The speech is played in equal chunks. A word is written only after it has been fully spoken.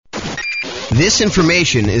This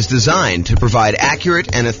information is designed to provide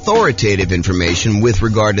accurate and authoritative information with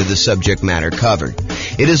regard to the subject matter covered.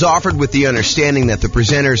 It is offered with the understanding that the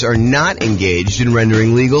presenters are not engaged in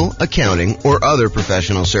rendering legal, accounting, or other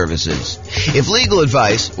professional services. If legal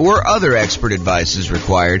advice or other expert advice is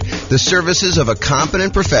required, the services of a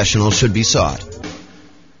competent professional should be sought.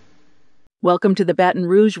 Welcome to the Baton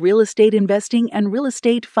Rouge Real Estate Investing and Real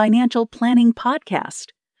Estate Financial Planning Podcast.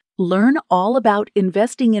 Learn all about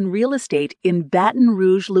investing in real estate in Baton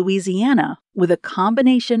Rouge, Louisiana, with a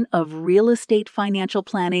combination of real estate financial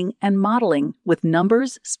planning and modeling with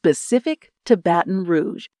numbers specific to Baton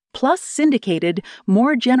Rouge, plus syndicated,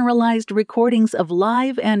 more generalized recordings of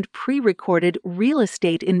live and pre-recorded real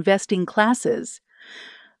estate investing classes.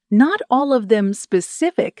 Not all of them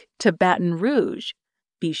specific to Baton Rouge.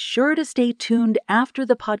 Be sure to stay tuned after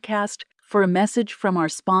the podcast for a message from our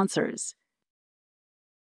sponsors.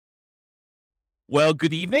 Well,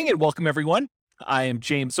 good evening and welcome everyone. I am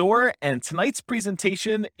James Orr, and tonight's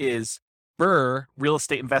presentation is BRRRR Real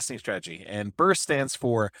Estate Investing Strategy. And BRRRR stands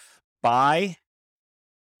for Buy,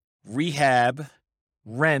 Rehab,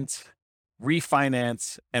 Rent,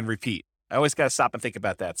 Refinance, and Repeat. I always got to stop and think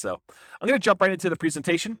about that. So I'm going to jump right into the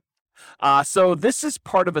presentation. So this is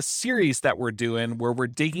part of a series that we're doing where we're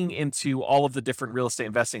digging into all of the different real estate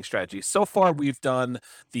investing strategies. So far, we've done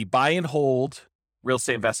the buy and hold real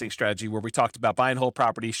estate investing strategy, where we talked about buy and hold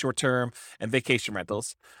property, short-term and vacation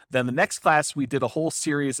rentals. Then the next class, we did a whole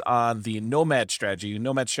series on the nomad strategy.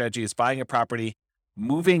 Nomad strategy is buying a property,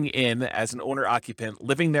 moving in as an owner-occupant,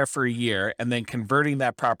 living there for a year, and then converting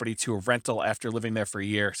that property to a rental after living there for a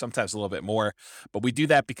year, sometimes a little bit more. But we do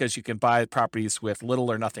that because you can buy properties with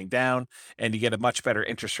little or nothing down, and you get a much better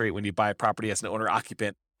interest rate when you buy a property as an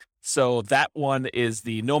owner-occupant. So that one is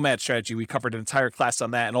the nomad strategy. We covered an entire class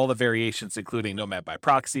on that and all the variations, including nomad by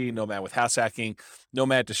proxy, nomad with house hacking,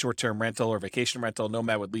 nomad to short-term rental or vacation rental,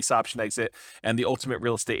 nomad with lease option exit, and the ultimate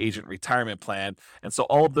real estate agent retirement plan. And so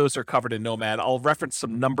all of those are covered in nomad. I'll reference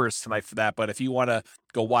some numbers tonight for that, but if you want to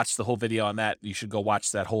go watch the whole video on that, you should go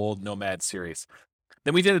watch that whole nomad series.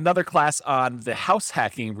 Then we did another class on the house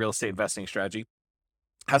hacking real estate investing strategy.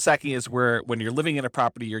 House hacking is where when you're living in a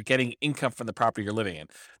property, you're getting income from the property you're living in.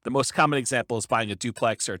 The most common example is buying a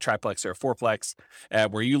duplex or a triplex or a fourplex,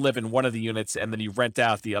 where you live in one of the units and then you rent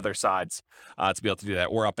out the other sides to be able to do that,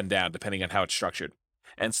 or up and down, depending on how it's structured.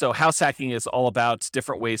 And so house hacking is all about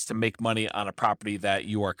different ways to make money on a property that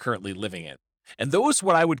you are currently living in. And those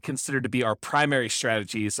what I would consider to be our primary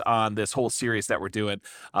strategies on this whole series that we're doing.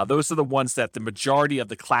 Those are the ones that the majority of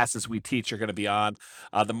the classes we teach are going to be on,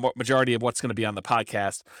 the majority of what's going to be on the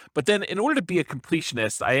podcast. But then in order to be a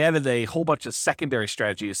completionist, I added a whole bunch of secondary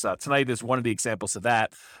strategies. Tonight is one of the examples of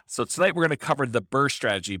that. So tonight we're going to cover the BRRRR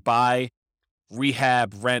strategy: buy,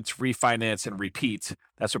 rehab, rent, refinance, and repeat.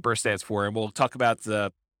 That's what BRRRR stands for. And we'll talk about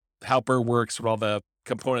how BRRRR works, what all the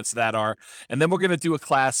components of that are. And then we're going to do a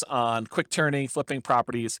class on quick turning, flipping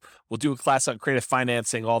properties. We'll do a class on creative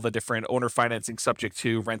financing, all the different owner financing subject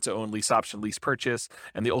to rent to own, lease option, lease purchase,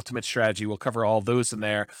 and the ultimate strategy. We'll cover all those in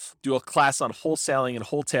there. Do a class on wholesaling and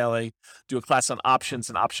wholetailing, do a class on options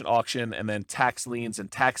and option auction, and then tax liens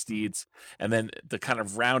and tax deeds. And then to kind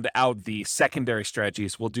of round out the secondary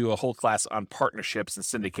strategies, we'll do a whole class on partnerships and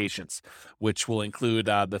syndications, which will include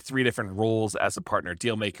the three different roles as a partner: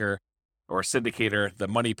 deal maker, or syndicator, the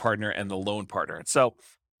money partner, and the loan partner. And so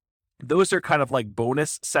those are kind of like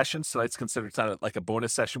bonus sessions. So it's considered kind of like a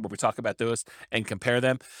bonus session where we talk about those and compare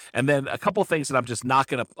them. And then a couple of things that I'm just not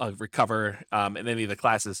going to recover in any of the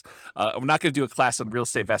classes. I'm not going to do a class on real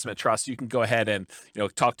estate investment trust. You can go ahead and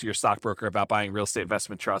talk to your stockbroker about buying real estate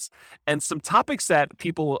investment trust. And some topics that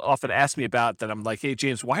people often ask me about that I'm like, hey,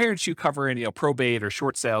 James, why aren't you covering probate or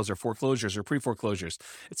short sales or foreclosures or pre-foreclosures?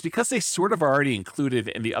 It's because they sort of are already included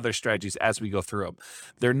in the other strategies as we go through them.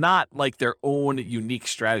 They're not like their own unique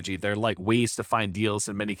strategy. They're like ways to find deals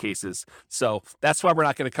in many cases. So that's why we're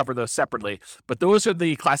not going to cover those separately. But those are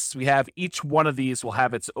the classes we have. Each one of these will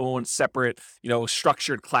have its own separate,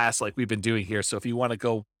 structured class like we've been doing here. So if you want to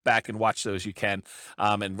go back and watch those, you can,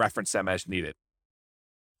 and reference them as needed.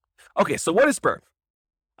 Okay, so what is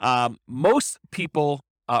BRRRR? Most people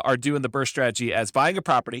are doing the BRRRR strategy as buying a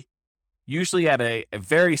property, usually at a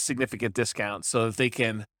very significant discount, so that they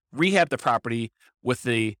can rehab the property with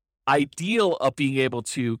the ideal of being able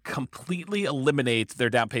to completely eliminate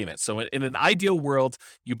their down payment. So in an ideal world,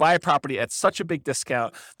 you buy a property at such a big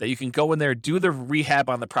discount that you can go in there, do the rehab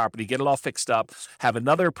on the property, get it all fixed up, have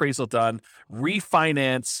another appraisal done,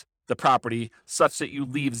 refinance the property such that you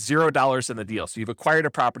leave $0 in the deal. So you've acquired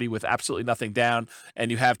a property with absolutely nothing down,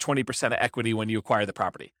 and you have 20% of equity when you acquire the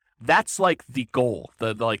property. That's like the goal,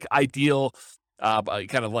 the like ideal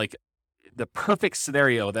kind of like the perfect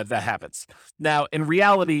scenario that happens. Now, in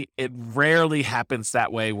reality, it rarely happens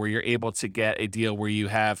that way where you're able to get a deal where you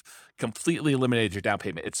have completely eliminated your down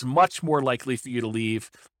payment. It's much more likely for you to leave,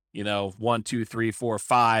 1, 2, 3, 4,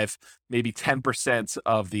 5, maybe 10%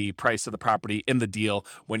 of the price of the property in the deal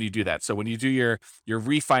when you do that. So when you do your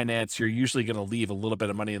refinance, you're usually going to leave a little bit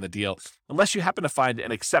of money in the deal, unless you happen to find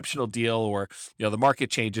an exceptional deal, or the market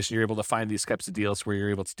changes and you're able to find these types of deals where you're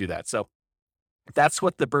able to do that. So that's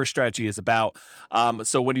what the BRRRR strategy is about.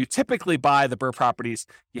 So when you typically buy the BRRRR properties,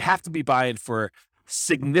 you have to be buying for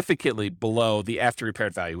significantly below the after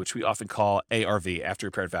repaired value, which we often call ARV, after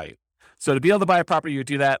repaired value. So to be able to buy a property, you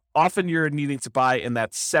do that. Often you're needing to buy in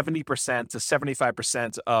that 70% to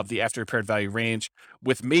 75% of the after repaired value range.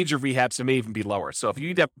 With major rehabs, it may even be lower. So if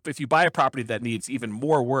you buy a property that needs even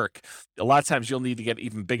more work, a lot of times you'll need to get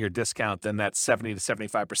even bigger discount than that 70 to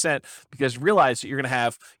 75%, because realize that you're going to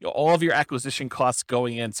have all of your acquisition costs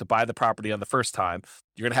going in to buy the property on the first time.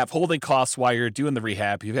 You're going to have holding costs while you're doing the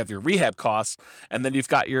rehab. You have your rehab costs, and then you've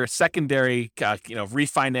got your secondary,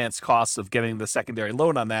 refinance costs of getting the secondary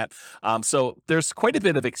loan on that. So there's quite a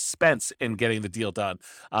bit of expense in getting the deal done.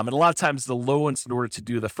 And a lot of times the loans, in order to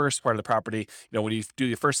do the first part of the property, when you do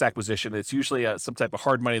your first acquisition, it's usually some type of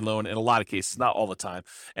hard money loan in a lot of cases, not all the time.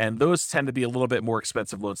 And those tend to be a little bit more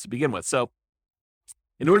expensive loans to begin with. So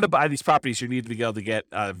in order to buy these properties, you need to be able to get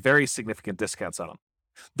very significant discounts on them.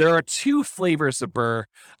 There are two flavors of BRRRR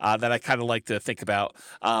that I kind of like to think about.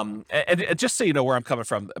 And just so you know where I'm coming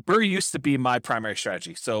from, BRRRR used to be my primary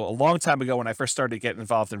strategy. So a long time ago, when I first started getting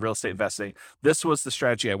involved in real estate investing, this was the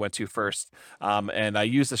strategy I went to first. And I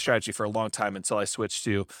used the strategy for a long time until I switched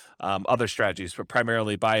to other strategies, but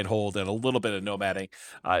primarily buy and hold and a little bit of nomading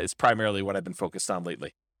is primarily what I've been focused on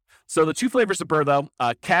lately. So the two flavors of BRRRR,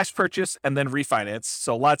 though, cash purchase and then refinance.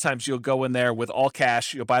 So a lot of times you'll go in there with all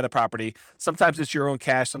cash, you'll buy the property. Sometimes it's your own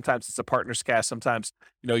cash, sometimes it's a partner's cash, sometimes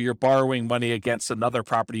you're borrowing money against another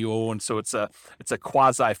property you own. So it's a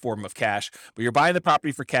quasi form of cash, but you're buying the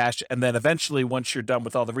property for cash, and then eventually, once you're done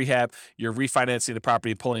with all the rehab, you're refinancing the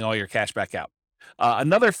property and pulling all your cash back out.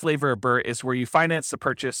 Another flavor of BRRRR is where you finance the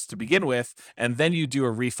purchase to begin with, and then you do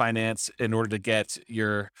a refinance in order to get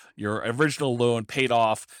your original loan paid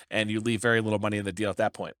off, and you leave very little money in the deal at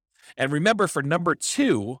that point. And remember, for number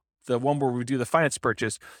two, the one where we do the finance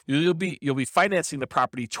purchase, you'll be financing the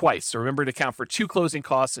property twice. So remember to account for 2 closing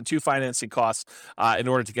costs and 2 financing costs in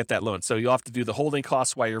order to get that loan. So you'll have to do the holding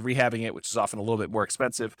costs while you're rehabbing it, which is often a little bit more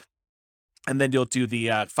expensive, and then you'll do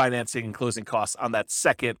the financing and closing costs on that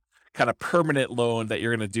second kind of permanent loan that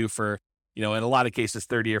you're going to do for, in a lot of cases,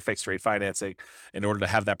 30-year fixed rate financing in order to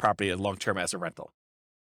have that property long-term as a rental.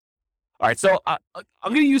 All right, so I'm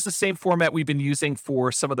going to use the same format we've been using for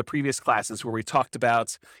some of the previous classes where we talked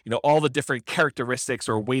about, all the different characteristics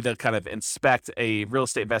or way to kind of inspect a real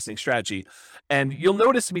estate investing strategy. And you'll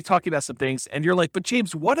notice me talking about some things, and you're like, but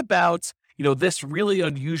James, what about this really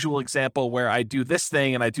unusual example where I do this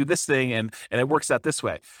thing and I do this thing and it works out this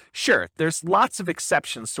way? Sure, there's lots of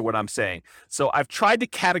exceptions to what I'm saying. So I've tried to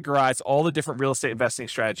categorize all the different real estate investing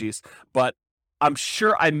strategies, but I'm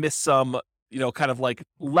sure I missed some, kind of like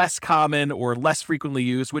less common or less frequently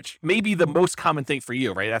used, which may be the most common thing for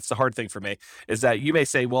you, right? That's the hard thing for me, is that you may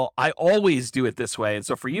say, well, I always do it this way. And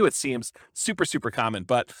so for you, it seems super, super common.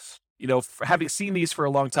 But having seen these for a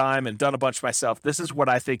long time and done a bunch myself, this is what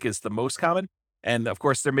I think is the most common. And of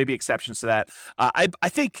course, there may be exceptions to that. I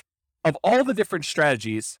think of all the different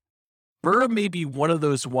strategies, BRRRR may be one of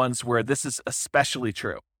those ones where this is especially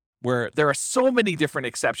true, where there are so many different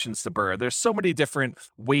exceptions to BRRRR. There's so many different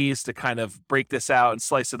ways to kind of break this out and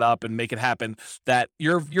slice it up and make it happen that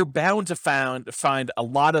you're bound to find a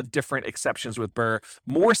lot of different exceptions with BRRRR,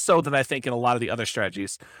 more so than I think in a lot of the other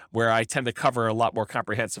strategies where I tend to cover a lot more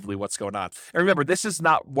comprehensively what's going on. And remember, this is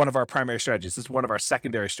not one of our primary strategies. This is one of our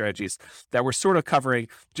secondary strategies that we're sort of covering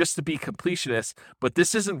just to be completionists, but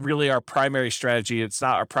this isn't really our primary strategy. It's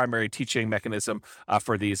not our primary teaching mechanism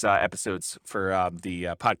for these episodes for the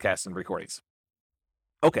podcast and recordings.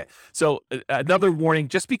 Okay, so another warning,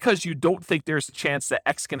 just because you don't think there's a chance that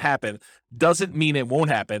X can happen doesn't mean it won't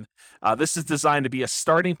happen. This is designed to be a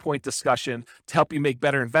starting point discussion to help you make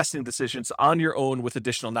better investing decisions on your own with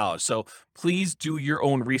additional knowledge. So please do your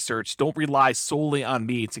own research. Don't rely solely on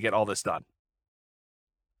me to get all this done.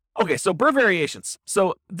 Okay, so BRRRR variations.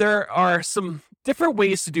 So there are some different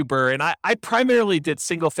ways to do BRRRR, and I primarily did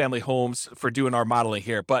single-family homes for doing our modeling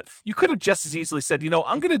here, but you could have just as easily said,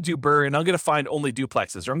 I'm going to do BRRRR, and I'm going to find only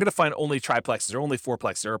duplexes, or I'm going to find only triplexes, or only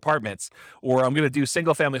fourplexes, or apartments, or I'm going to do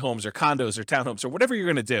single-family homes, or condos, or townhomes, or whatever you're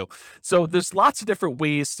going to do. So there's lots of different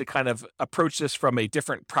ways to kind of approach this from a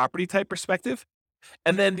different property type perspective.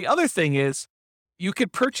 And then the other thing is, you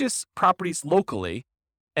could purchase properties locally.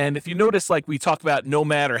 And if you notice, like we talk about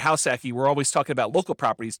nomad or house hacking, we're always talking about local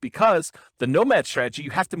properties because the nomad strategy,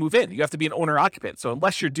 you have to move in. You have to be an owner occupant. So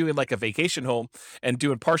unless you're doing like a vacation home and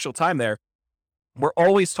doing partial time there, we're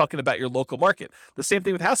always talking about your local market. The same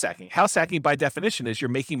thing with house hacking. House hacking, by definition, is you're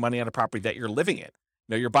making money on a property that you're living in.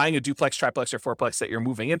 You're buying a duplex, triplex, or fourplex that you're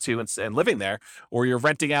moving into and living there, or you're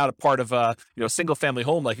renting out a part of a single family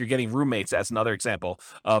home, like you're getting roommates, as another example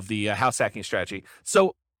of the house hacking strategy.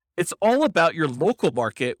 So it's all about your local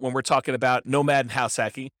market when we're talking about nomad and house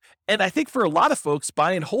hacking. And I think for a lot of folks,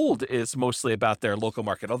 buy and hold is mostly about their local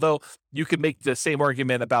market, although you could make the same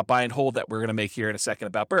argument about buy and hold that we're going to make here in a second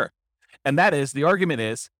about BRRRR. And that is, the argument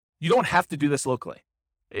is, you don't have to do this locally.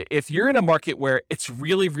 If you're in a market where it's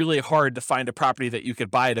really, really hard to find a property that you could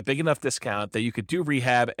buy at a big enough discount that you could do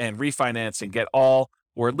rehab and refinance and get all,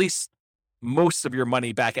 or at least most of your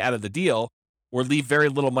money back out of the deal, or leave very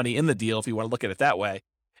little money in the deal, if you want to look at it that way.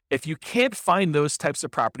 If you can't find those types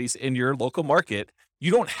of properties in your local market, you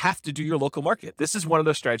don't have to do your local market. This is one of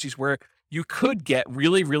those strategies where you could get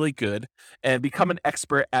really, really good and become an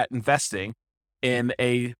expert at investing in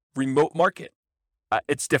a remote market.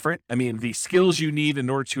 It's different. I mean, the skills you need in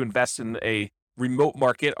order to invest in a remote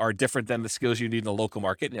market are different than the skills you need in a local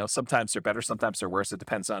market. Sometimes they're better, sometimes they're worse. It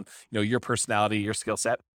depends on, your personality, your skill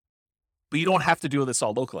set. But you don't have to do this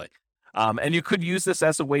all locally. And you could use this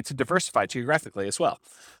as a way to diversify geographically as well.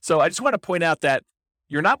 So I just want to point out that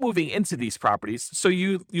you're not moving into these properties. So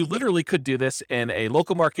you literally could do this in a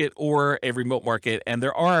local market or a remote market. And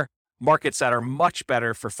there are markets that are much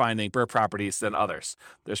better for finding BRRRR properties than others.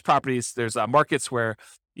 There's markets where,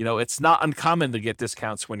 it's not uncommon to get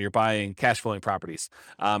discounts when you're buying cash flowing properties.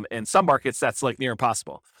 In some markets, that's like near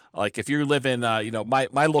impossible. Like if you live in,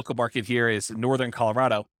 my local market here is northern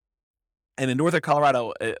Colorado. And in northern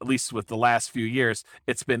Colorado, at least with the last few years,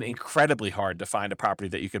 it's been incredibly hard to find a property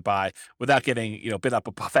that you could buy without getting, bid up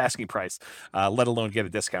above asking price, let alone get a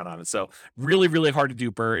discount on it. So really, really hard to do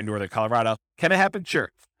BRRRR in northern Colorado. Can it happen? Sure.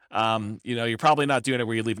 You're probably not doing it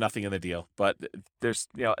where you leave nothing in the deal, but there's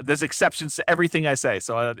exceptions to everything I say.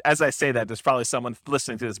 So as I say that, there's probably someone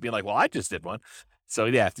listening to this being like, well, I just did one. So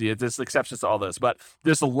yeah, there's exceptions to all those, but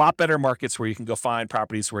there's a lot better markets where you can go find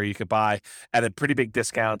properties where you could buy at a pretty big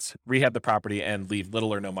discount, rehab the property, and leave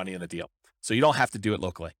little or no money in the deal. So you don't have to do it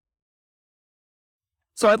locally.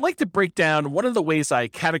 So I'd like to break down one of the ways I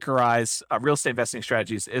categorize real estate investing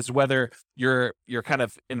strategies is whether you're kind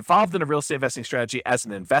of involved in a real estate investing strategy as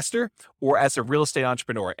an investor or as a real estate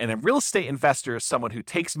entrepreneur. And a real estate investor is someone who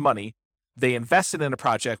takes money, they invest it in a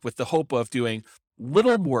project with the hope of doing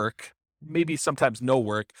little work, maybe sometimes no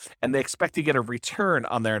work, and they expect to get a return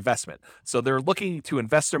on their investment. So they're looking to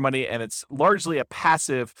invest their money, and it's largely a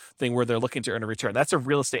passive thing where they're looking to earn a return. That's a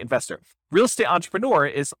real estate investor. Real estate entrepreneur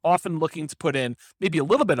is often looking to put in maybe a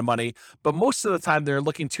little bit of money, but most of the time they're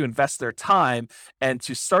looking to invest their time and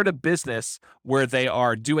to start a business where they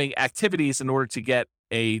are doing activities in order to get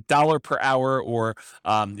a dollar per hour or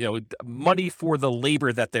money for the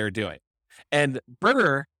labor that they're doing. And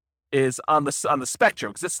BRRRR is on the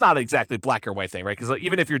spectrum, because it's not exactly black or white thing, right? Because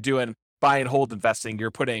even if you're doing buy and hold investing, you're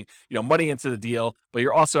putting money into the deal, but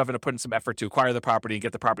you're also having to put in some effort to acquire the property and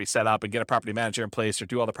get the property set up and get a property manager in place or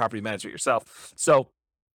do all the property management yourself. So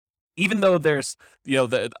even though there's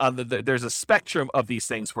there's a spectrum of these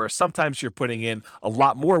things where sometimes you're putting in a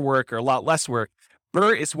lot more work or a lot less work,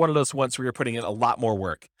 BRRRR is one of those ones where you're putting in a lot more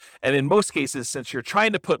work. And in most cases, since you're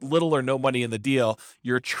trying to put little or no money in the deal,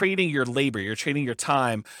 you're trading your labor, you're trading your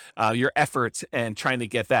time, your efforts, and trying to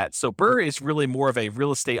get that. So BRRRR is really more of a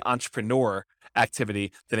real estate entrepreneur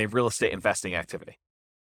activity than a real estate investing activity.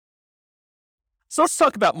 So let's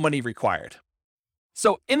talk about money required.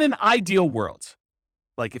 So in an ideal world,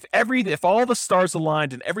 like if all the stars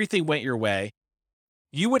aligned and everything went your way,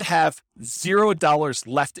 you would have $0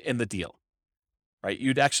 left in the deal. Right?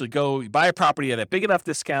 You'd actually go buy a property at a big enough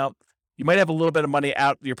discount. You might have a little bit of money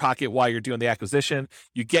out of your pocket while you're doing the acquisition.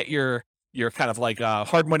 You get your kind of like a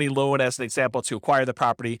hard money loan, as an example, to acquire the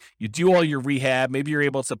property. You do all your rehab. Maybe you're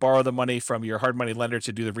able to borrow the money from your hard money lender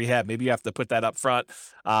to do the rehab. Maybe you have to put that up front.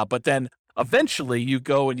 But then eventually you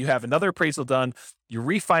go and you have another appraisal done. You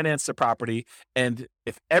refinance the property. And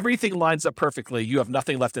if everything lines up perfectly, you have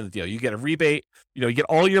nothing left in the deal. You get a rebate. You get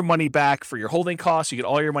all your money back for your holding costs. You get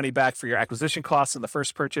all your money back for your acquisition costs in the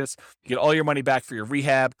first purchase. You get all your money back for your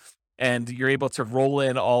rehab. And you're able to roll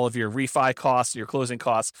in all of your refi costs, your closing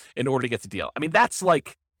costs in order to get the deal. I mean, that's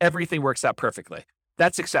like everything works out perfectly.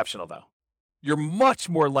 That's exceptional, though. You're much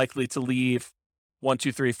more likely to leave 1,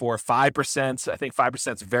 2, 3, 4, 5%. I think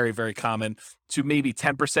 5% is very, very common, to maybe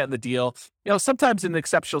 10% in the deal. Sometimes in an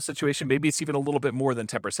exceptional situation, maybe it's even a little bit more than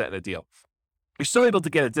 10% in a deal. You're still able to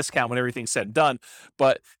get a discount when everything's said and done,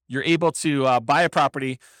 but you're able to buy a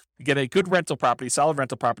property, get a good rental property, solid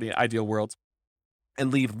rental property in ideal world,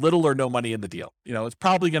 and leave little or no money in the deal. It's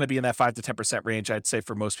probably going to be in that 5 to 10% range, I'd say,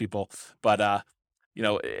 for most people. But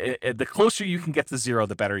the closer you can get to zero,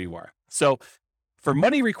 the better you are. So for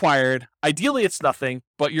money required, ideally it's nothing,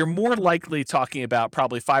 but you're more likely talking about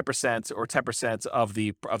probably 5% or 10% of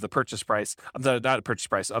the purchase price, not the purchase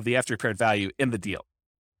price, of the after repaired value in the deal.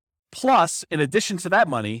 Plus, in addition to that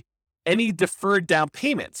money, any deferred down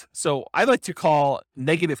payment. So I like to call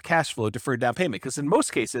negative cash flow deferred down payment, because in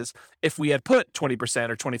most cases, if we had put 20%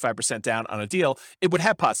 or 25% down on a deal, it would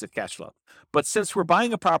have positive cash flow. But since we're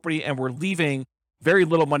buying a property and we're leaving very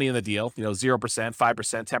little money in the deal, 0%,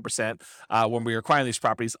 5%, 10%, when we acquire these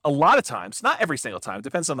properties, a lot of times, not every single time,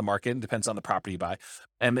 depends on the market and depends on the property you buy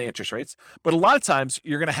and the interest rates, but a lot of times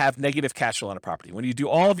you're going to have negative cash flow on a property. When you do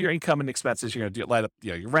all of your income and expenses, you're going to light up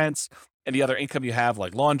your rents, any other income you have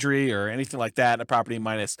like laundry or anything like that in a property,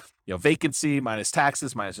 minus vacancy, minus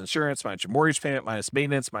taxes, minus insurance, minus your mortgage payment, minus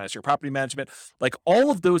maintenance, minus your property management, like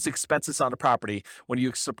all of those expenses on a property, when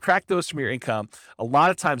you subtract those from your income, a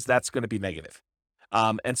lot of times that's going to be negative.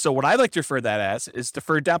 And so what I like to refer to that as is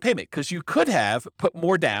deferred down payment, because you could have put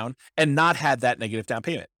more down and not had that negative down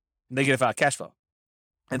payment, negative cash flow.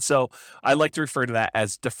 And so I like to refer to that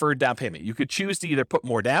as deferred down payment. You could choose to either put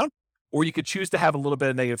more down, or you could choose to have a little bit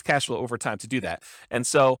of negative cash flow over time to do that. And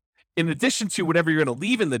so in addition to whatever you're going to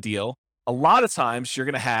leave in the deal, a lot of times you're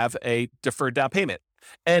going to have a deferred down payment.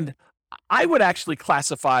 And I would actually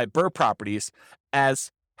classify BRRRR properties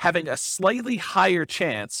as having a slightly higher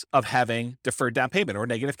chance of having deferred down payment or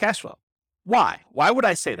negative cash flow. Why? Why would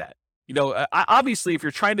I say that? Obviously, if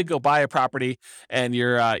you're trying to go buy a property and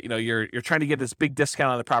you're trying to get this big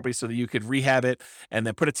discount on the property so that you could rehab it and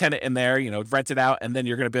then put a tenant in there, rent it out, and then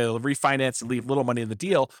you're going to be able to refinance and leave little money in the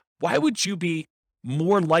deal, why would you be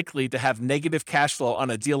more likely to have negative cash flow on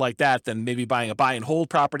a deal like that than maybe buying a buy and hold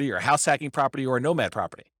property or a house hacking property or a nomad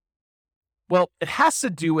property? Well, it has to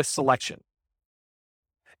do with selection.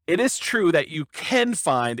 It is true that you can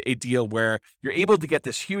find a deal where you're able to get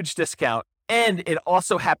this huge discount and it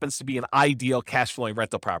also happens to be an ideal cash flowing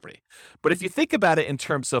rental property. But if you think about it in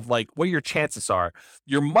terms of like what your chances are,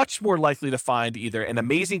 you're much more likely to find either an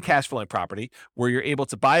amazing cash flowing property where you're able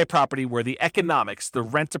to buy a property where the economics, the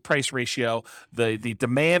rent to price ratio, the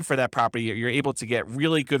demand for that property, you're able to get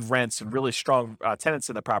really good rents and really strong tenants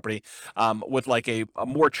in the property, with like a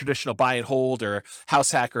more traditional buy and hold or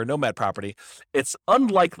house hack or nomad property. It's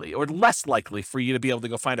unlikely or less likely for you to be able to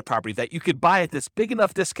go find a property that you could buy at this big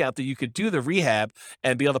enough discount that you could do the rehab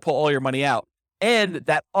and be able to pull all your money out. And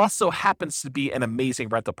that also happens to be an amazing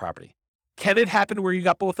rental property. Can it happen where you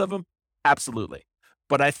got both of them? Absolutely.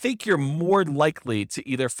 But I think you're more likely to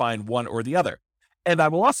either find one or the other. And I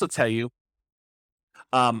will also tell you,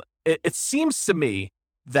 it seems to me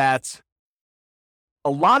that a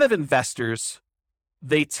lot of investors,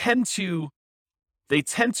 they tend to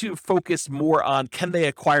focus more on can they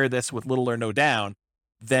acquire this with little or no down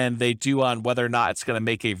than they do on whether or not it's going to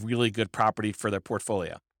make a really good property for their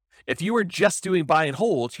portfolio. If you are just doing buy and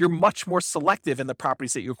hold, you're much more selective in the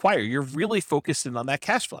properties that you acquire. You're really focused in on that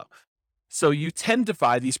cash flow. So you tend to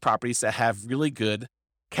buy these properties that have really good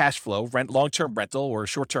cash flow, long-term rental or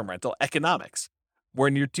short-term rental economics.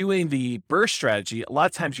 When you're doing the BRRRR strategy, a lot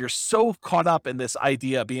of times you're so caught up in this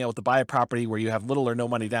idea of being able to buy a property where you have little or no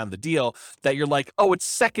money down the deal that you're like, oh, it's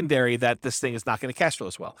secondary that this thing is not going to cash flow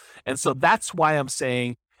as well. And so that's why I'm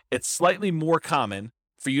saying it's slightly more common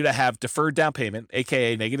for you to have deferred down payment,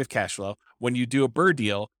 aka negative cash flow, when you do a BRRRR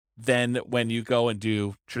deal than when you go and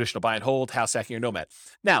do traditional buy and hold, house hacking, or nomad.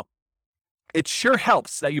 Now, it sure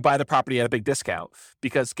helps that you buy the property at a big discount,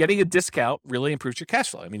 because getting a discount really improves your cash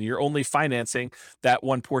flow. I mean, you're only financing that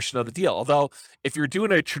one portion of the deal. Although if you're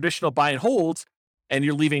doing a traditional buy and hold and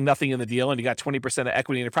you're leaving nothing in the deal and you got 20% of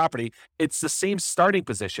equity in the property, it's the same starting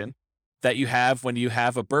position that you have when you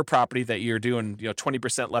have a BRRRR property that you're doing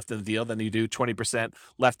 20% left in the deal, then you do 20%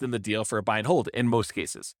 left in the deal for a buy and hold in most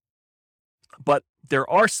cases. But there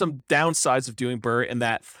are some downsides of doing BRRRR in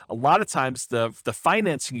that a lot of times the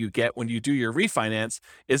financing you get when you do your refinance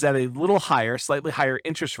is at a little higher, slightly higher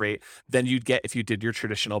interest rate than you'd get if you did your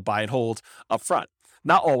traditional buy and hold up front.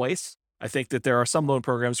 Not always. I think that there are some loan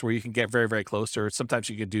programs where you can get very, very close, or sometimes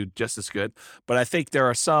you can do just as good. But I think there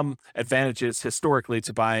are some advantages historically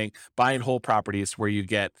to buying buy and hold properties where you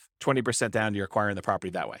get 20% down, you're acquiring the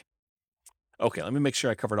property that way. Okay, let me make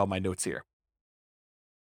sure I covered all my notes here.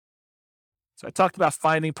 So I talked about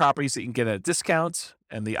finding properties that you can get at a discount,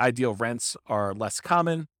 and the ideal rents are less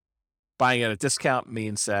common. Buying at a discount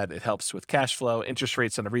means that it helps with cash flow. Interest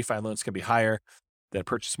rates on the refi loans can be higher. than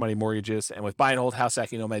purchase money mortgages. And with buy and hold, house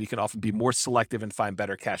hacking, nomad, you can often be more selective and find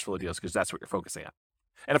better cash flow deals because that's what you're focusing on.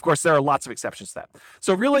 And of course, there are lots of exceptions to that.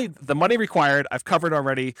 So really, the money required, I've covered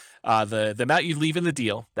already. The amount you leave in the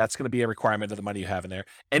deal, that's going to be a requirement of the money you have in there.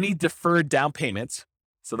 Any deferred down payments,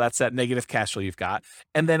 so that's that negative cash flow you've got.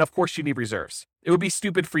 And then, of course, you need reserves. It would be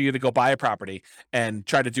stupid for you to go buy a property and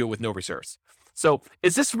try to do it with no reserves. So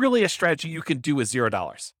is this really a strategy you can do with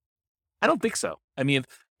 $0? I don't think so. I mean,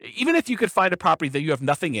 even if you could find a property that you have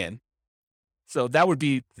nothing in, so that would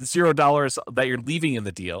be $0 that you're leaving in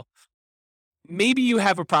the deal. Maybe you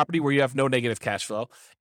have a property where you have no negative cash flow,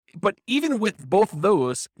 but even with both of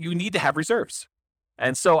those, you need to have reserves.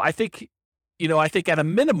 And so I think at a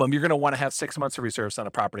minimum, you're going to want to have 6 months of reserves on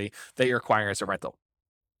a property that you're acquiring as a rental.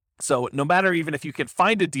 So no matter even if you can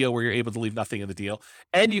find a deal where you're able to leave nothing in the deal,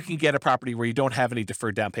 and you can get a property where you don't have any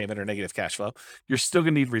deferred down payment or negative cash flow, you're still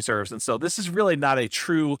going to need reserves. And so this is really not a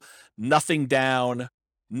true nothing down,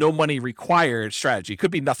 no money required strategy. It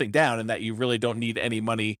could be nothing down in that you really don't need any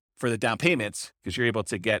money for the down payments because you're able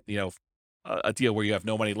to get, a deal where you have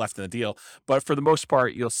no money left in the deal. But for the most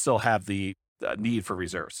part, you'll still have the need for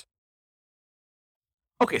reserves.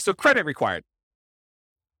 Okay, so credit required.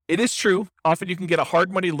 It is true. Often you can get a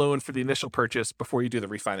hard money loan for the initial purchase before you do the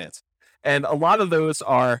refinance. And a lot of those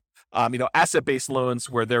are, asset-based loans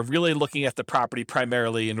where they're really looking at the property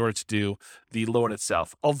primarily in order to do the loan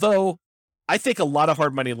itself. Although I think a lot of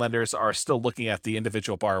hard money lenders are still looking at the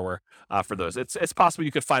individual borrower for those. It's possible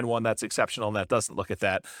you could find one that's exceptional and that doesn't look at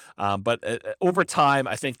that. But over time,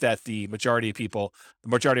 I think that the majority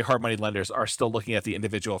of hard money lenders are still looking at the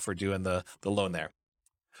individual for doing the loan there.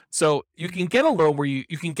 So you can get a loan where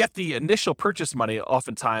you can get the initial purchase money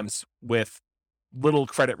oftentimes with little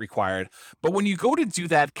credit required. But when you go to do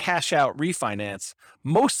that cash out refinance,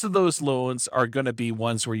 most of those loans are going to be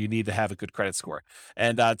ones where you need to have a good credit score.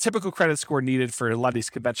 And typical credit score needed for a lot of these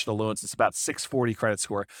conventional loans is about 640 credit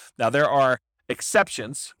score. Now, there are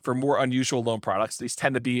exceptions for more unusual loan products. These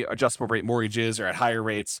tend to be adjustable rate mortgages or at higher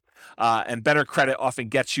rates, and better credit often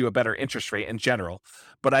gets you a better interest rate in general.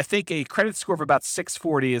 But I think a credit score of about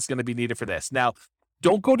 640 is going to be needed for this. Now,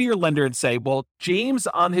 don't go to your lender and say, well, James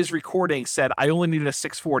on his recording said I only needed a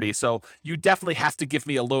 640, so you definitely have to give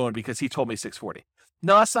me a loan because he told me 640.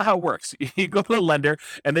 No, that's not how it works. You go to the lender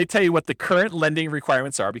and they tell you what the current lending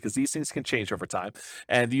requirements are because these things can change over time.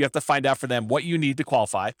 And you have to find out for them what you need to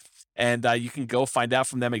qualify. And you can go find out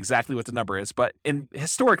from them exactly what the number is. But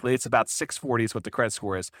historically, it's about 640 is what the credit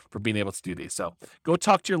score is for being able to do these. So go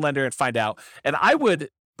talk to your lender and find out. And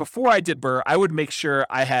before I did BRRRR, I would make sure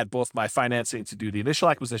I had both my financing to do the initial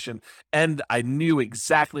acquisition and I knew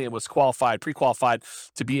exactly and was pre-qualified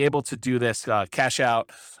to be able to do this cash out,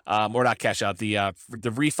 or not cash out, the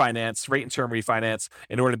refinance, rate and term refinance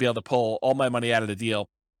in order to be able to pull all my money out of the deal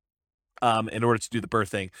in order to do the BRRRR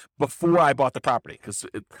thing before I bought the property. Because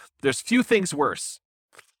there's few things worse.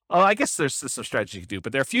 I guess there's some strategy you can do,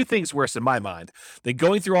 but there are a few things worse in my mind than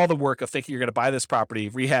going through all the work of thinking you're going to buy this property,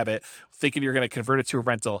 rehab it, thinking you're going to convert it to a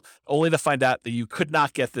rental, only to find out that you could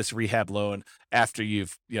not get this rehab loan after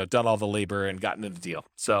you've done all the labor and gotten in the deal.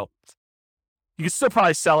 So you can still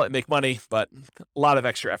probably sell it and make money, but a lot of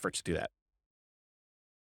extra effort to do that.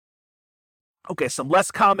 Okay, some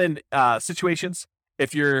less common situations.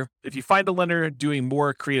 If you find a lender doing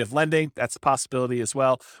more creative lending, that's a possibility as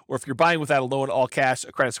well. Or if you're buying without a loan, all cash,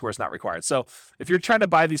 a credit score is not required. So if you're trying to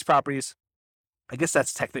buy these properties, I guess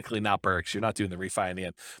that's technically not BRRRR because you're not doing the refi in the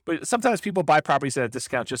end. But sometimes people buy properties at a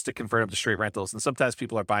discount just to convert them to straight rentals. And sometimes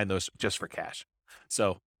people are buying those just for cash.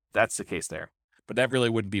 So that's the case there. But that really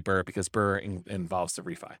wouldn't be BRRRR because BRRRR involves the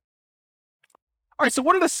refi. All right, so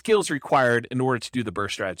what are the skills required in order to do the BRRRR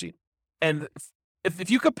strategy? And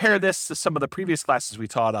if you compare this to some of the previous classes we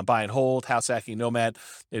taught on buy and hold, house hacking, nomad,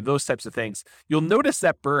 those types of things, you'll notice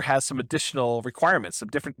that BRRRR has some additional requirements, some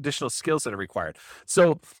different additional skills that are required.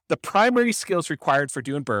 So the primary skills required for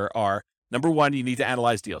doing BRRRR are, number one, you need to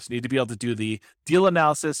analyze deals. You need to be able to do the deal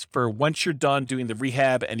analysis for once you're done doing the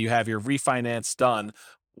rehab and you have your refinance done,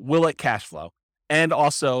 will it cash flow? And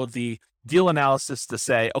also the deal analysis to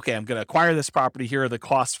say, okay, I'm going to acquire this property. Here are the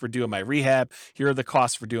costs for doing my rehab. Here are the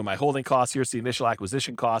costs for doing my holding costs. Here's the initial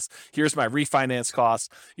acquisition costs. Here's my refinance costs,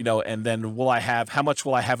 and then how much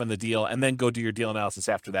will I have in the deal? And then go do your deal analysis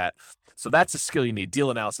after that. So that's a skill you need,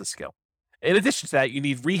 deal analysis skill. In addition to that, you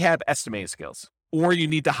need rehab estimating skills, or you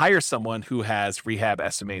need to hire someone who has rehab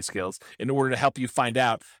estimating skills in order to help you find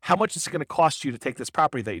out how much it's going to cost you to take this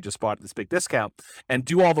property that you just bought at this big discount and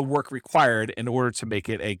do all the work required in order to make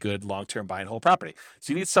it a good long-term buy and hold property.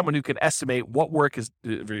 So you need someone who can estimate what work is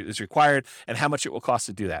required and how much it will cost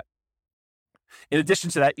to do that. In addition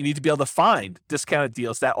to that, you need to be able to find discounted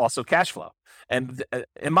deals that also cash flow. And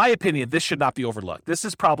in my opinion, this should not be overlooked. This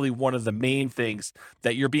is probably one of the main things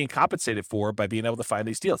that you're being compensated for by being able to find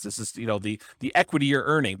these deals. This is, the equity you're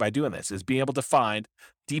earning by doing this is being able to find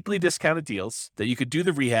deeply discounted deals that you could do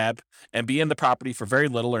the rehab and be in the property for very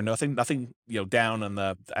little or nothing, down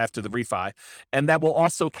on after the refi, and that will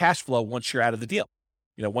also cash flow once you're out of the deal.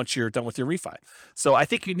 Once you're done with your refi. So I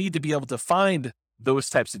think you need to be able to find those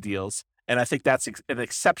types of deals, and I think that's an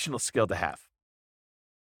exceptional skill to have.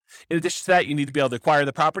 In addition to that, you need to be able to acquire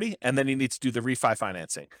the property, and then you need to do the refi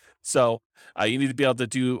financing. So you need to be able to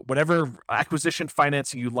do whatever acquisition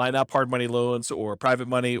financing you line up, hard money loans or private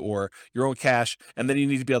money or your own cash, and then you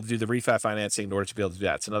need to be able to do the refi financing in order to be able to do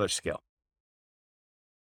that. It's another skill.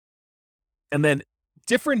 And then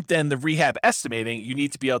different than the rehab estimating, you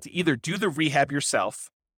need to be able to either do the rehab yourself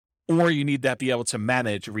or you need to be able to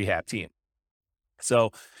manage a rehab team.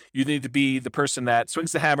 So you need to be the person that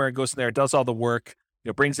swings the hammer and goes in there, does all the work,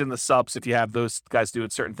 brings in the subs if you have those guys doing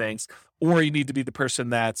certain things, or you need to be the person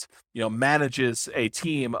that, manages a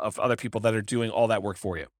team of other people that are doing all that work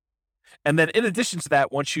for you. And then in addition to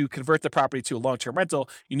that, once you convert the property to a long-term rental,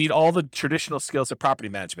 you need all the traditional skills of property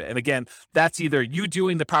management. And again, that's either you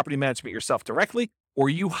doing the property management yourself directly or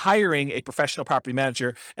you hiring a professional property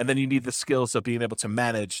manager, and then you need the skills of being able to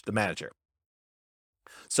manage the manager.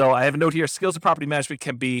 So I have a note here, skills of property management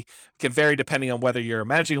can vary depending on whether you're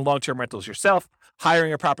managing long-term rentals yourself,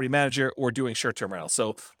 hiring a property manager, or doing short-term rentals.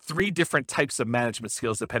 So 3 different types of management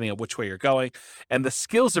skills depending on which way you're going. And the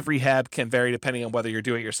skills of rehab can vary depending on whether you're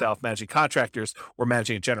doing it yourself, managing contractors, or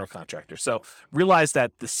managing a general contractor. So realize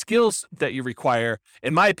that the skills that you require,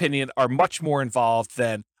 in my opinion, are much more involved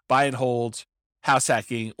than buy and hold, house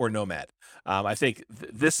hacking, or nomad. I think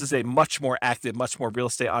this is a much more active, much more real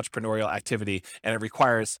estate entrepreneurial activity, and it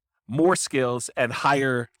requires more skills and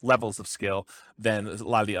higher levels of skill than a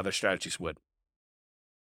lot of the other strategies would.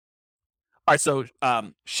 All right, so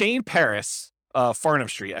Shane Paris of Farnham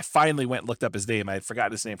Street, I finally went and looked up his name. I had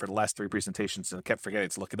forgotten his name for the last 3 presentations and kept forgetting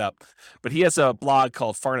to look it up. But he has a blog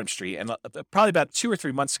called Farnham Street, and probably about 2 or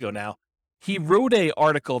 3 months ago now, he wrote an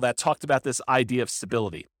article that talked about this idea of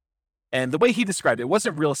stability. And the way he described it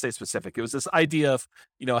wasn't real estate specific. It was this idea of,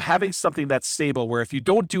 having something that's stable where if you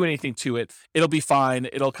don't do anything to it, it'll be fine.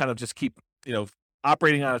 It'll kind of just keep,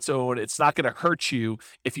 operating on its own. It's not going to hurt you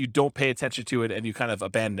if you don't pay attention to it and you kind of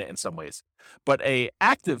abandon it in some ways. But a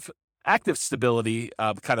active stability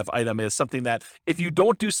kind of item is something that if you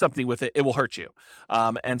don't do something with it, it will hurt you.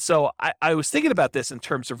 And so I was thinking about this in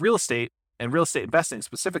terms of real estate and real estate investing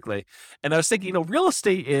specifically. And I was thinking, real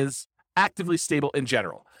estate is actively stable in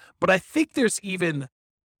general. But I think there's even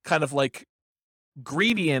kind of like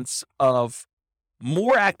gradients of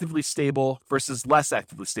more actively stable versus less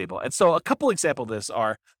actively stable. And so a couple examples of this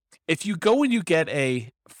are, if you go and you get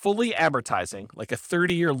a fully amortizing, like a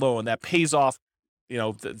 30-year loan that pays off,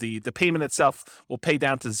 the payment itself will pay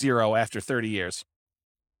down to 0 after 30 years.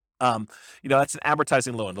 That's an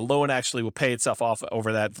amortizing loan. The loan actually will pay itself off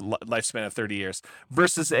over that lifespan of 30 years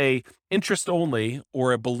versus a interest only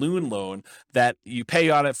or a balloon loan that you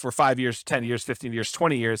pay on it for 5 years, 10 years, 15 years,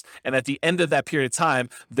 20 years. And at the end of that period of time,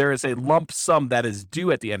 there is a lump sum that is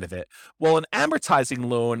due at the end of it. Well, an amortizing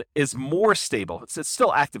loan is more stable. It's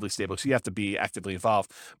still actively stable, so you have to be actively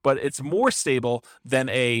involved, but it's more stable than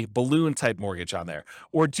a balloon type mortgage on there.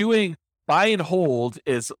 Or doing buy and hold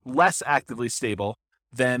is less actively stable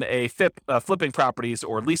than a flipping properties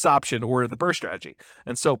or lease option or the BRRRR strategy.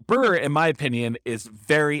 And so BRRRR, in my opinion, is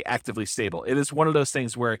very actively stable. It is one of those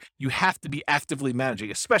things where you have to be actively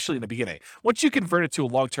managing, especially in the beginning. Once you convert it to a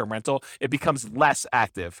long-term rental, it becomes less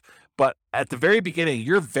active. But at the very beginning,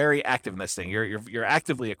 you're very active in this thing. You're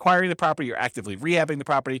actively acquiring the property, you're actively rehabbing the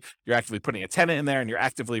property, you're actively putting a tenant in there, and you're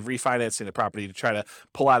actively refinancing the property to try to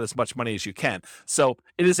pull out as much money as you can. So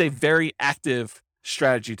it is a very active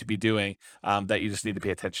strategy to be doing that you just need to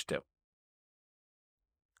pay attention to.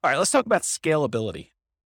 All right, let's talk about scalability.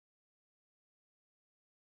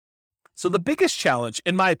 So the biggest challenge,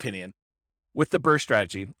 in my opinion, with the BRRRR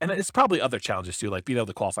strategy, and it's probably other challenges too, like being able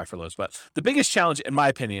to qualify for loans, but the biggest challenge, in my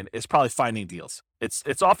opinion, is probably finding deals.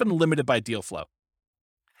 It's often limited by deal flow.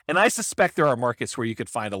 And I suspect there are markets where you could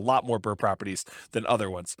find a lot more BRRRR properties than other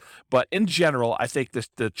ones. But in general, I think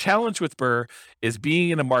the challenge with BRRRR is being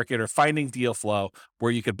in a market or finding deal flow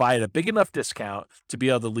where you could buy at a big enough discount to be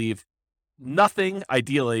able to leave nothing,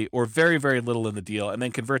 ideally, or very, very little in the deal, and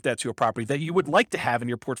then convert that to a property that you would like to have in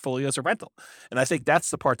your portfolio as a rental. And I think that's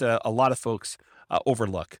the part that a lot of folks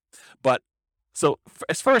overlook. But So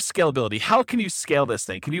as far as scalability, how can you scale this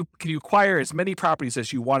thing? Can you acquire as many properties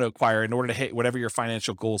as you want to acquire in order to hit whatever your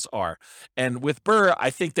financial goals are? And with BRRRR, I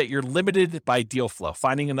think that you're limited by deal flow,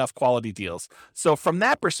 finding enough quality deals. So from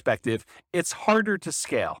that perspective, it's harder to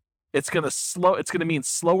scale. It's going to mean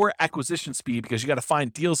slower acquisition speed because you got to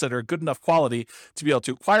find deals that are good enough quality to be able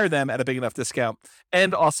to acquire them at a big enough discount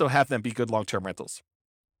and also have them be good long-term rentals.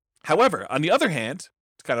 However, on the other hand,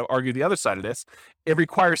 to kind of argue the other side of this, it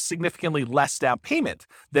requires significantly less down payment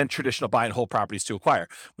than traditional buy and hold properties to acquire.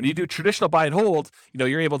 When you do traditional buy and hold,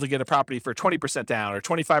 you're able to get a property for 20% down or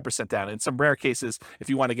 25% down. In some rare cases, if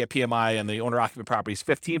you want to get PMI and the owner occupant properties,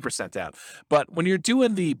 15% down. But when you're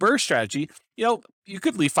doing the BRRRR strategy, you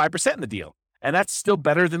could leave 5% in the deal. And that's still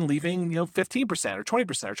better than leaving, 15% or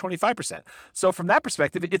 20% or 25%. So from that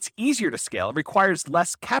perspective, it's easier to scale. It requires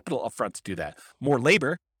less capital upfront to do that. More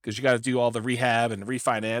labor, because you got to do all the rehab and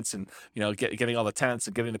refinance and, getting all the tenants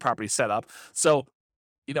and getting the property set up. So,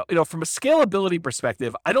 from a scalability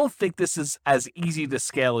perspective, I don't think this is as easy to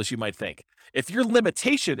scale as you might think. If your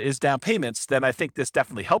limitation is down payments, then I think this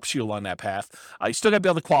definitely helps you along that path. You still got to be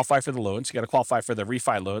able to qualify for the loans. You got to qualify for the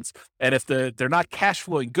refi loans. And if they're not cash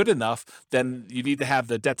flowing good enough, then you need to have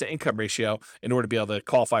the debt to income ratio in order to be able to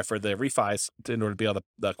qualify for the refis, in order to be able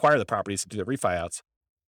to acquire the properties and do the refi outs.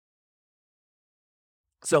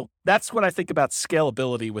 So that's what I think about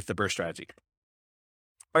scalability with the BRRRR strategy.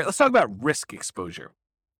 All right, let's talk about risk exposure.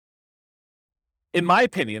 In my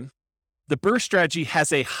opinion, the BRRRR strategy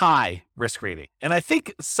has a high risk rating. And I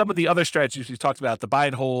think some of the other strategies we talked about, the buy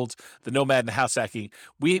and hold, the nomad and the house hacking,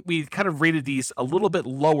 we kind of rated these a little bit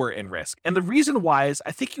lower in risk. And the reason why is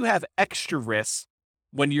I think you have extra risks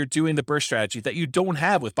when you're doing the BRRRR strategy that you don't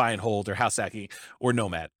have with buy and hold or house hacking or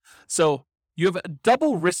nomad. So you have a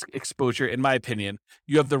double risk exposure, in my opinion.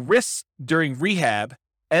 You have the risks during rehab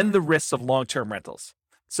and the risks of long-term rentals.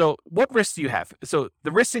 So what risks do you have? So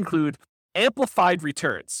the risks include amplified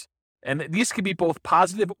returns, and these can be both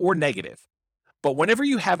positive or negative. But whenever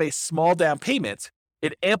you have a small down payment,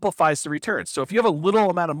 it amplifies the returns. So if you have a little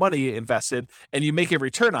amount of money invested and you make a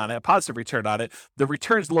return on it, a positive return on it, the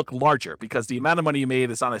returns look larger because the amount of money you made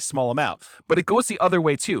is on a small amount. But it goes the other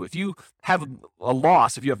way too. If you have a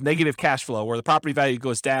loss, if you have negative cash flow or the property value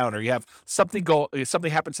goes down or you have something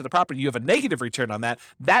happens to the property, you have a negative return on that,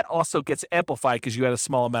 that also gets amplified because you had a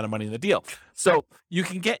small amount of money in the deal. So you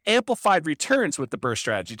can get amplified returns with the BRRRR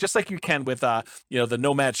strategy, just like you can with the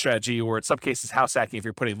nomad strategy, or in some cases house hacking if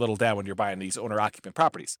you're putting little down when you're buying these owner occupant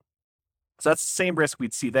properties. So that's the same risk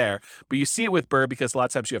we'd see there, but you see it with BRRRR because a lot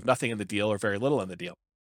of times you have nothing in the deal or very little in the deal.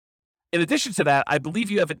 In addition to that, I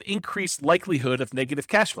believe you have an increased likelihood of negative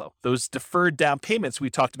cash flow, those deferred down payments we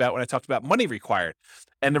talked about when I talked about money required.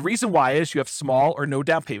 And the reason why is you have small or no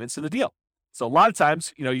down payments in the deal. So a lot of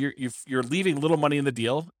times, you're leaving little money in the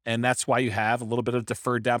deal, and that's why you have a little bit of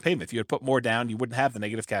deferred down payment. If you had put more down, you wouldn't have the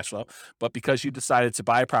negative cash flow. But because you decided to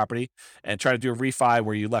buy a property and try to do a refi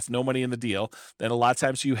where you left no money in the deal, then a lot of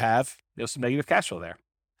times you have some negative cash flow there.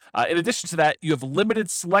 In addition to that, you have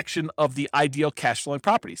limited selection of the ideal cash flowing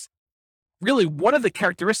properties. Really, one of the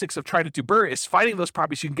characteristics of trying to do BRRRR is finding those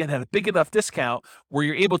properties you can get at a big enough discount where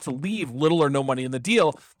you're able to leave little or no money in the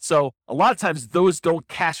deal. So a lot of times those don't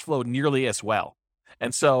cash flow nearly as well.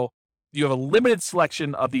 And so you have a limited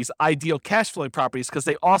selection of these ideal cash flowing properties because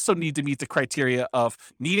they also need to meet the criteria of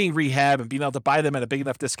needing rehab and being able to buy them at a big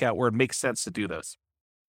enough discount where it makes sense to do those.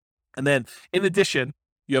 And then in addition,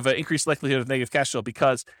 you have an increased likelihood of negative cash flow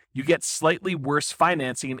because you get slightly worse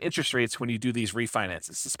financing and interest rates when you do these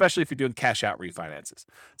refinances, especially if you're doing cash out refinances.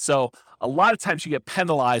 So a lot of times you get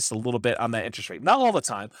penalized a little bit on that interest rate. Not all the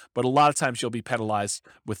time, but a lot of times you'll be penalized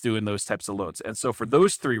with doing those types of loans. And so for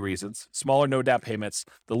those three reasons, smaller no down payments,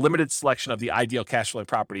 the limited selection of the ideal cash flowing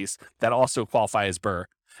properties that also qualify as BRRRR,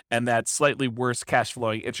 and that slightly worse cash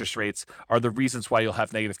flowing interest rates are the reasons why you'll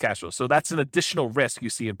have negative cash flow. So that's an additional risk you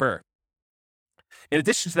see in BRRRR. In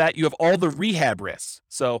addition to that, you have all the rehab risks.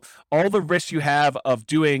 So all the risks you have of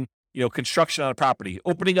doing construction on a property,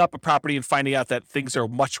 opening up a property and finding out that things are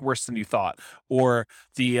much worse than you thought, or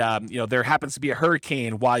there happens to be a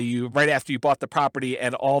hurricane right after you bought the property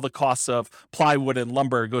and all the costs of plywood and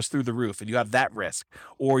lumber goes through the roof and you have that risk,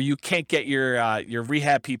 or you can't get your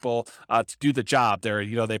rehab people to do the job.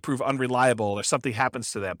 They prove unreliable or something happens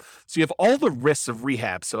to them. So you have all the risks of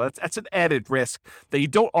rehab. So that's an added risk that you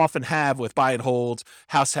don't often have with buy and hold,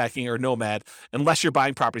 house hacking, or nomad, unless you're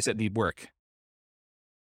buying properties that need work.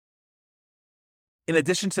 In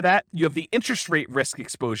addition to that, you have the interest rate risk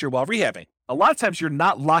exposure while rehabbing. A lot of times you're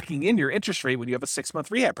not locking in your interest rate when you have a 6-month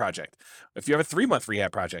rehab project. If you have a 3-month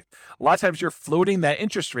rehab project, a lot of times you're floating that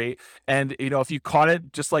interest rate. And, if you caught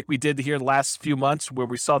it, just like we did here the last few months where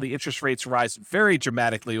we saw the interest rates rise very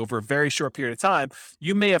dramatically over a very short period of time,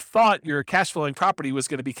 you may have thought your cash flowing property was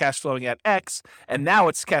going to be cash flowing at X. And now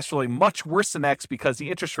it's cash flowing much worse than X because the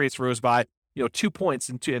interest rates rose by, 2 points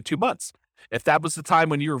in 2 months. If that was the time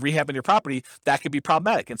when you were rehabbing your property, that could be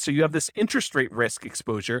problematic. And so you have this interest rate risk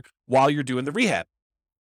exposure while you're doing the rehab.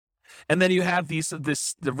 And then you have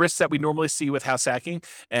the risks that we normally see with house hacking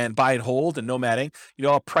and buy and hold and nomading,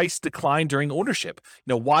 a price decline during ownership.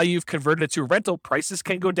 While you've converted it to a rental, prices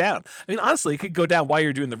can go down. I mean, honestly, it could go down while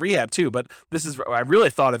you're doing the rehab too, but I really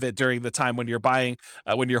thought of it during the time when you're buying,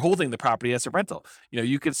 when you're holding the property as a rental.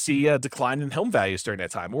 You could see a decline in home values during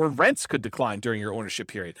that time, or rents could decline during your ownership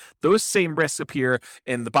period. Those same risks appear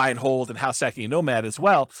in the buy and hold and house hacking and nomad as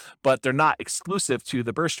well, but they're not exclusive to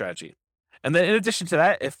the BRRRR strategy. And then in addition to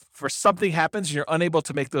that, if for something happens and you're unable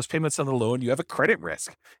to make those payments on the loan, you have a credit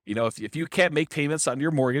risk. If you can't make payments on your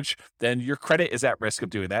mortgage, then your credit is at risk of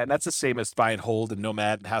doing that. And that's the same as buy and hold and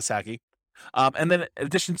nomad and house hacking. And then in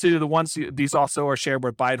addition to the ones, these also are shared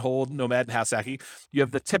with buy and hold, nomad, and house hacking. You have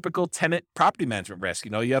the typical tenant property management risk.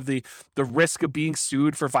 You have the risk of being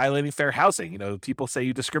sued for violating fair housing. People say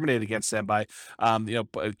you discriminate against them by,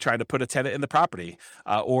 trying to put a tenant in the property,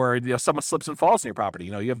 or someone slips and falls in your property.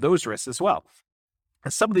 You have those risks as well.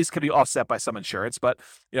 And some of these can be offset by some insurance, but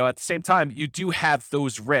at the same time, you do have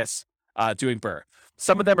those risks doing BRRRR.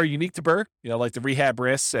 Some of them are unique to BRRRR, like the rehab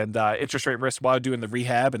risks and interest rate risks while doing the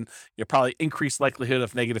rehab, and probably increased likelihood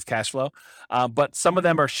of negative cash flow. But some of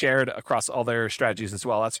them are shared across all their strategies as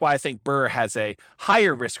well. That's why I think BRRRR has a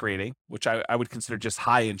higher risk rating, which I would consider just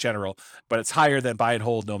high in general, but it's higher than buy and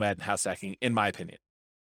hold, nomad, and house hacking, in my opinion.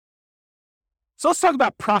 So let's talk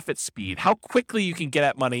about profit speed, how quickly you can get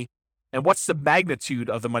at money, and what's the magnitude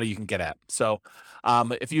of the money you can get at. So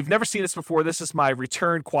if you've never seen this before, this is my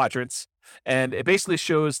return quadrants. And it basically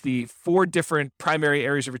shows the 4 different primary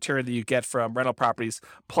areas of return that you get from rental properties,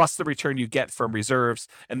 plus the return you get from reserves,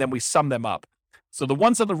 and then we sum them up. So the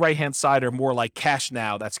ones on the right-hand side are more like cash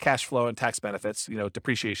now. That's cash flow and tax benefits,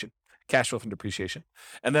 depreciation, cash flow from depreciation.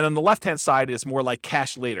 And then on the left-hand side is more like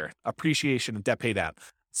cash later, appreciation and debt pay down.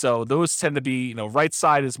 So those tend to be, right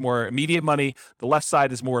side is more immediate money. The left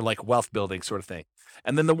side is more like wealth building sort of thing.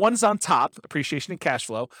 And then the ones on top, appreciation and cash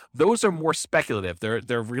flow, those are more speculative.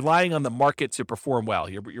 They're relying on the market to perform well.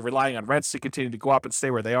 You're relying on rents to continue to go up and stay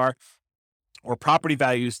where they are, or property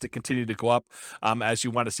values to continue to go up as you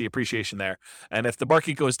want to see appreciation there. And if the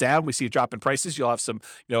market goes down, we see a drop in prices, you'll have some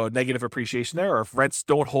negative appreciation there. Or if rents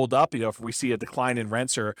don't hold up, if we see a decline in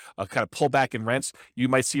rents or a kind of pullback in rents, you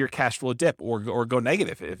might see your cash flow dip or go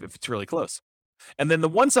negative if it's really close. And then the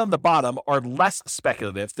ones on the bottom are less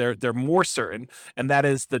speculative. They're more certain, and that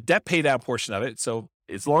is the debt pay down portion of it. So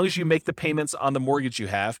as long as you make the payments on the mortgage you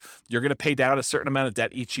have, you're going to pay down a certain amount of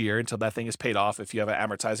debt each year until that thing is paid off if you have an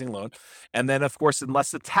amortizing loan. And then, of course, unless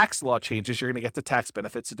the tax law changes, you're going to get the tax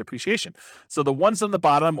benefits of depreciation. So the ones on the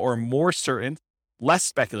bottom are more certain, less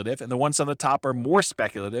speculative, and the ones on the top are more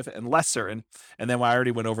speculative and less certain. And then I already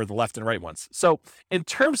went over the left and right ones. So in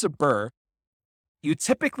terms of BRRRR, you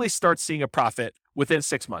typically start seeing a profit within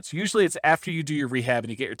 6 months. Usually it's after you do your rehab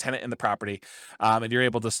and you get your tenant in the property and you're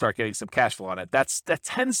able to start getting some cash flow on it. That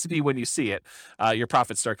tends to be when you see it, your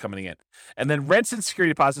profits start coming in. And then rents and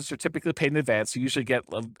security deposits are typically paid in advance. So you usually get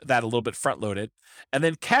that a little bit front loaded. And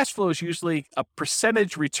then cash flow is usually a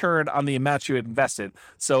percentage return on the amount you had invested.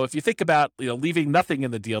 So if you think about, leaving nothing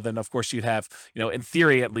in the deal, then of course you'd have, in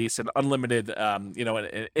theory at least, an unlimited, an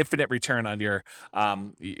infinite return on your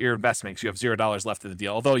investments. You have $0 left in the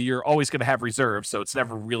deal, although you're always going to have reserves. So it's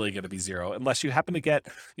never really going to be zero unless you happen to get,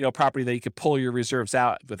 property that you could pull your reserves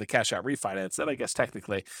out with a cash out refinance. Then I guess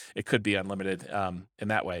technically it could be unlimited in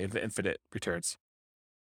that way, infinite returns.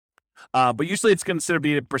 But usually it's considered to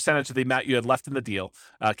be a percentage of the amount you had left in the deal,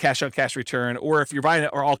 cash on cash return, or if you're buying it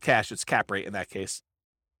or all cash, it's cap rate in that case.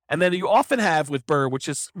 And then you often have with BRRRR, which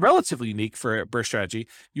is relatively unique for a BRRRR strategy,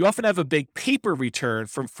 you often have a big paper return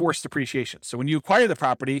from forced appreciation. So when you acquire the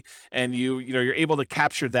property and you're able to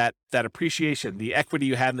capture that appreciation, the equity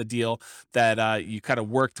you had in the deal that you kind of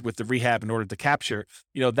worked with the rehab in order to capture,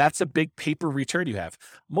 that's a big paper return you have.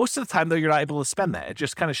 Most of the time, though, you're not able to spend that. It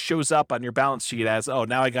just kind of shows up on your balance sheet as, oh,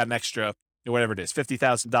 now I got an extra, whatever it is,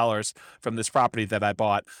 $50,000 from this property that I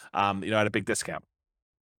bought, at a big discount.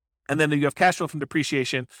 And then you have cash flow from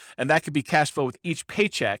depreciation, and that could be cash flow with each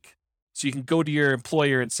paycheck So you can go to your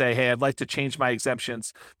employer and say, hey, I'd like to change my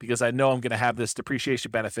exemptions because I know I'm going to have this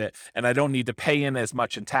depreciation benefit and I don't need to pay in as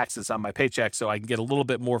much in taxes on my paycheck, so I can get a little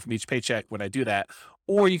bit more from each paycheck when I do that.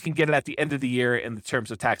 Or you can get it at the end of the year in the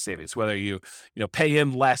terms of tax savings, whether you pay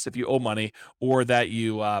in less if you owe money, or that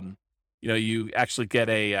you actually get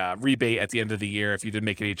a rebate at the end of the year if you didn't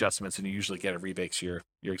make any adjustments, and you usually get a rebate because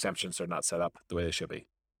your exemptions are not set up the way they should be.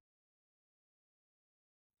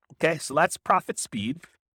 Okay, so that's profit speed.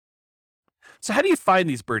 So how do you find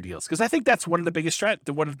these BRRRR deals? Because I think that's one of the biggest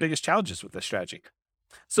challenges with this strategy.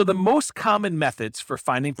 So the most common methods for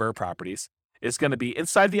finding BRRRR properties is going to be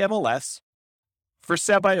inside the MLS, for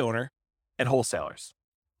sale by owner, and wholesalers.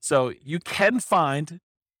 So you can find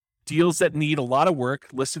deals that need a lot of work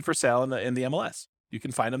listed for sale in the MLS. You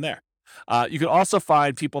can find them there. You can also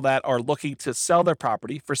find people that are looking to sell their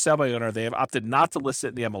property for sale by owner. They have opted not to list it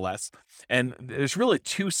in the MLS. And there's really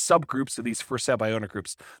two subgroups of these for sale by owner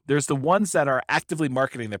groups. There's the ones that are actively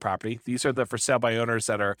marketing their property. These are the for sale by owners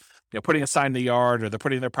that are putting a sign in the yard, or they're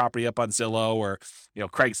putting their property up on Zillow or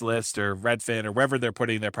Craigslist or Redfin or wherever they're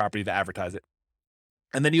putting their property to advertise it.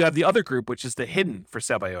 And then you have the other group, which is the hidden for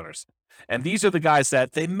sale by owners. And these are the guys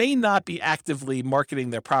that they may not be actively marketing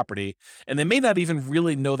their property, and they may not even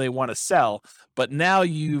really know they want to sell, but now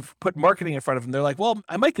you've put marketing in front of them. They're like, well,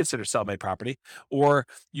 I might consider selling my property. Or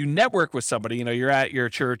you network with somebody, you're at your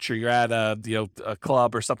church, or you're at a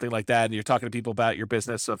club or something like that, and you're talking to people about your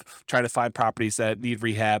business of trying to find properties that need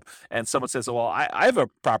rehab. And someone says, well, I have a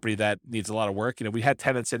property that needs a lot of work. We had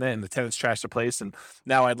tenants in it, and the tenants trashed the place, and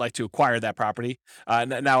now I'd like to acquire that property.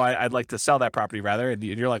 Now I'd like to sell that property rather. And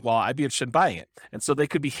you're like, well, I'd be interested in buying it. And so they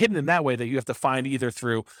could be hidden in that way, that you have to find either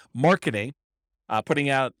through marketing, putting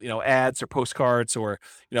out, ads or postcards, or,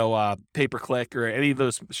 pay-per-click, or any of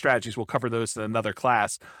those strategies. We'll cover those in another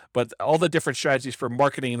class, but all the different strategies for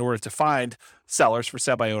marketing in order to find sellers for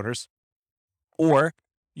sale by owners, or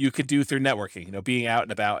you could do through networking, being out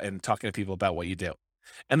and about and talking to people about what you do.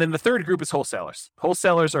 And then the third group is wholesalers.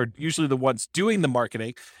 Wholesalers are usually the ones doing the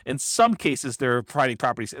marketing. In some cases, they're providing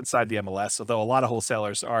properties inside the MLS, although a lot of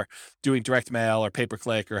wholesalers are doing direct mail or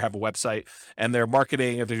pay-per-click or have a website, and they're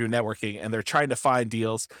marketing, or they're doing networking, and they're trying to find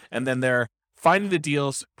deals, and then they're finding the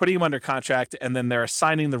deals, putting them under contract, and then they're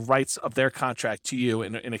assigning the rights of their contract to you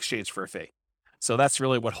in exchange for a fee. So that's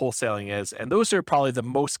really what wholesaling is. And those are probably the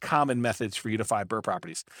most common methods for you to find BRRRR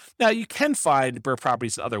properties. Now, you can find BRRRR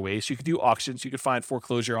properties in other ways. You could do auctions. You could find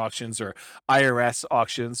foreclosure auctions or IRS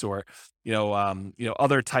auctions, or,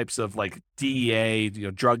 other types of like DEA,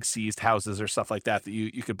 drug seized houses or stuff like that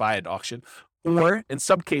you could buy at auction. Or in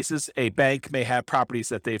some cases, a bank may have properties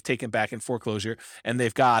that they've taken back in foreclosure, and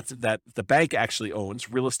they've got that the bank actually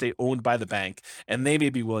owns, real estate owned by the bank, and they may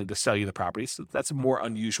be willing to sell you the property. So that's a more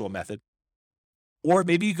unusual method. Or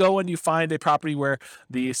maybe you go and you find a property where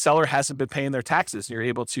the seller hasn't been paying their taxes, and you're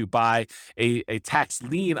able to buy a tax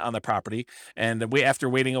lien on the property. And after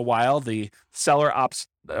waiting a while, the seller opts,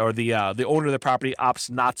 or the owner of the property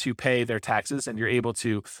opts not to pay their taxes, and you're able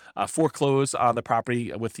to foreclose on the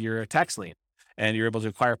property with your tax lien, and you're able to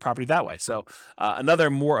acquire property that way. So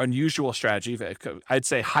another more unusual strategy, I'd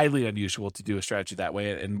say highly unusual to do a strategy that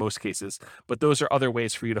way in most cases, but those are other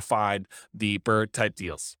ways for you to find the BRRRR type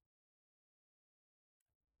deals.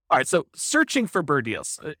 All right, so searching for BRRRR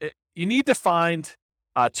deals, you need to find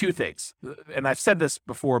two things. And I've said this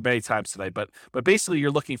before many times today, but basically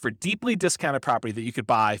you're looking for deeply discounted property that you could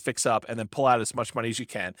buy, fix up, and then pull out as much money as you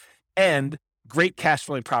can, and great cash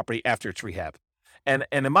flowing property after its rehab. And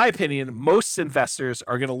in my opinion, most investors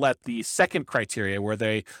are going to let the second criteria, where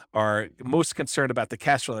they are most concerned about the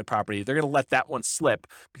cash flowing property, they're going to let that one slip,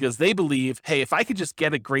 because they believe, hey, if I could just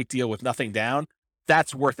get a great deal with nothing down,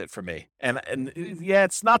 that's worth it for me. And yeah,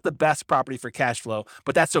 it's not the best property for cash flow,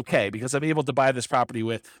 but that's okay, because I'm able to buy this property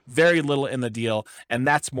with very little in the deal, and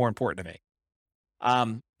that's more important to me.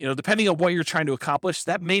 Depending on what you're trying to accomplish,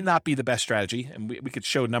 that may not be the best strategy, and we could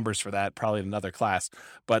show numbers for that probably in another class,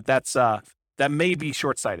 but that may be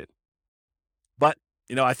short-sighted. But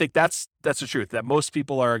I think that's the truth, that most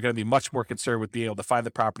people are going to be much more concerned with being able to find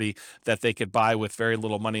the property that they could buy with very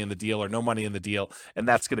little money in the deal or no money in the deal, and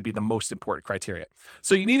that's going to be the most important criteria.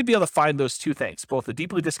 So you need to be able to find those two things, both a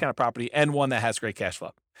deeply discounted property and one that has great cash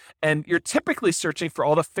flow. And you're typically searching for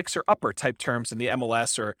all the fixer-upper type terms in the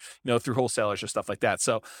MLS, or through wholesalers or stuff like that.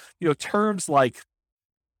 So terms like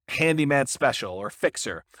handyman special, or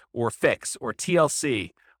fixer, or fix, or TLC,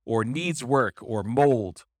 or needs work, or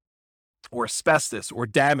mold, or asbestos, or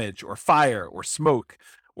damage, or fire, or smoke,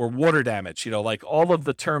 or water damage, like all of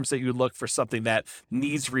the terms that you look for something that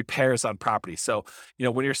needs repairs on property. So,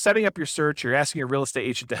 when you're setting up your search, you're asking your real estate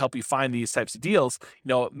agent to help you find these types of deals,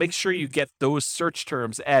 make sure you get those search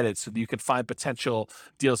terms added so that you can find potential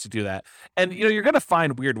deals to do that. And, you're going to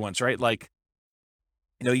find weird ones, right? Like,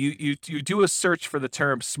 you do a search for the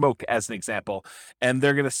term smoke as an example, and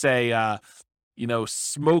they're going to say,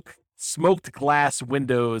 smoked glass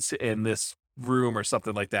windows in this room or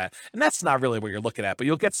something like that. And that's not really what you're looking at, but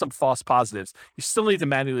you'll get some false positives. You still need to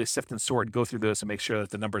manually sift and sort and go through those and make sure that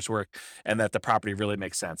the numbers work and that the property really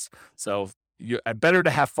makes sense. So better to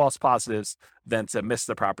have false positives than to miss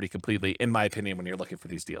the property completely, in my opinion, when you're looking for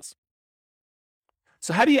these deals.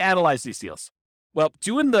 So how do you analyze these deals? Well,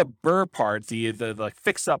 doing the BRRRR part, the like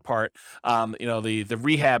fix up part, the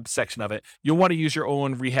rehab section of it, you'll want to use your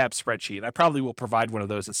own rehab spreadsheet. I probably will provide one of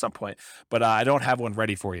those at some point, but I don't have one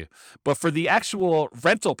ready for you. But for the actual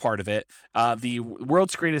rental part of it, the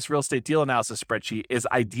world's greatest real estate deal analysis spreadsheet is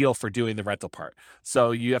ideal for doing the rental part.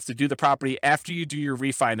 So you have to do the property after you do your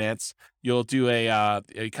refinance. You'll do a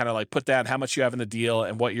kind of like put down how much you have in the deal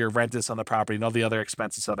and what your rent is on the property and all the other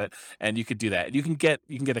expenses of it. And you could do that. You can get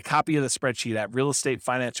a copy of the spreadsheet at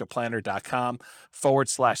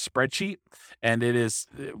realestatefinancialplanner.com/spreadsheet. And it is,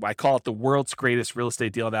 I call it the world's greatest real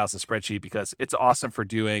estate deal analysis spreadsheet because it's awesome for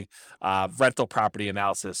doing rental property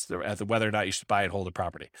analysis as to whether or not you should buy and hold a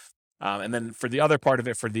property. And then for the other part of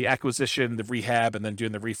it, for the acquisition, the rehab, and then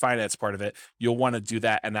doing the refinance part of it, you'll want to do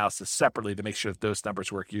that analysis separately to make sure that those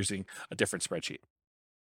numbers work using a different spreadsheet.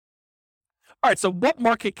 All right, so what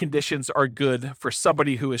market conditions are good for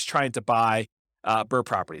somebody who is trying to buy BRRRR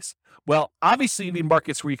properties? Well, obviously you need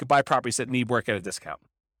markets where you can buy properties that need work at a discount.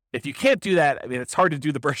 If you can't do that, I mean, it's hard to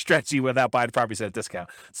do the BRRRR strategy without buying properties at a discount.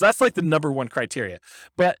 So that's like the number one criteria.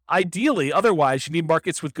 But ideally, otherwise, you need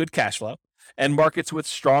markets with good cash flow and markets with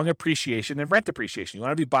strong appreciation and rent appreciation. You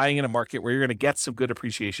want to be buying in a market where you're going to get some good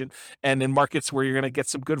appreciation and in markets where you're going to get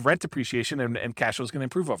some good rent appreciation and cash flow is going to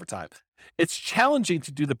improve over time. It's challenging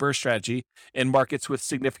to do the BRRRR strategy in markets with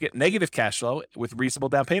significant negative cash flow with reasonable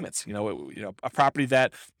down payments. A property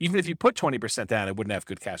that even if you put 20% down, it wouldn't have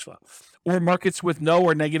good cash flow. Or markets with no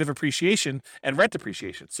or negative appreciation and rent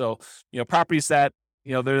appreciation. So, properties that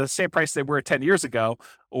they're the same price they were 10 years ago,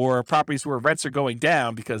 or properties where rents are going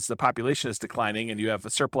down because the population is declining and you have a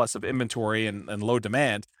surplus of inventory and low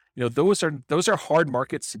demand. Those are hard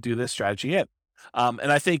markets to do this strategy in.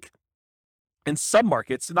 And I think in some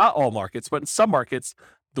markets, not all markets, but in some markets,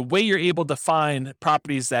 the way you're able to find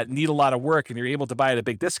properties that need a lot of work and you're able to buy at a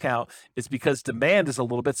big discount is because demand is a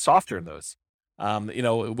little bit softer in those.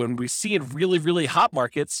 When we see in really, really hot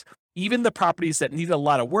markets, even the properties that need a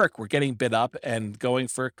lot of work were getting bid up and going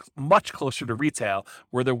for much closer to retail,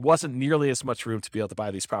 where there wasn't nearly as much room to be able to buy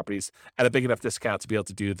these properties at a big enough discount to be able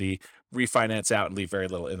to do the refinance out and leave very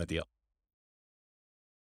little in the deal.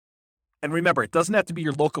 And remember, it doesn't have to be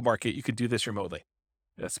your local market. You can do this remotely,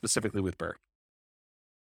 specifically with BRRRR.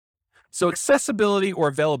 So accessibility or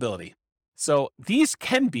availability. So these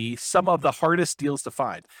can be some of the hardest deals to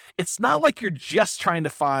find. It's not like you're just trying to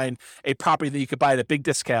find a property that you could buy at a big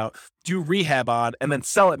discount, do rehab on, and then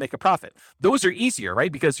sell it, make a profit. Those are easier,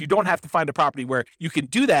 right? Because you don't have to find a property where you can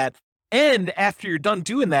do that. And after you're done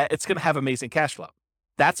doing that, it's going to have amazing cash flow.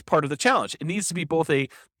 That's part of the challenge. It needs to be both a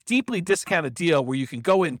deeply discounted deal where you can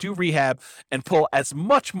go in, do rehab, and pull as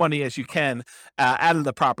much money as you can out of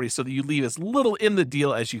the property so that you leave as little in the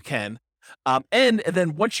deal as you can. And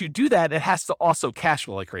then once you do that, it has to also cash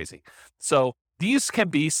flow like crazy. So these can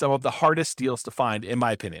be some of the hardest deals to find, in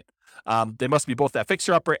my opinion. They must be both that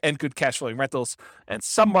fixer-upper and good cash flowing rentals. And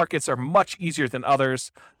some markets are much easier than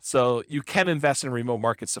others. So you can invest in remote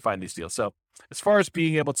markets to find these deals. So as far as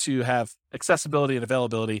being able to have accessibility and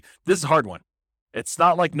availability, this is a hard one. It's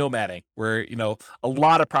not like nomading where, a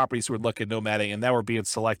lot of properties would look at nomading and now we're being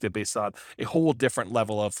selected based on a whole different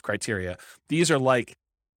level of criteria. These are like,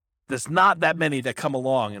 there's not that many that come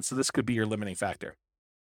along, and so this could be your limiting factor.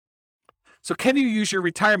 So can you use your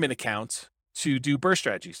retirement account to do BRRRR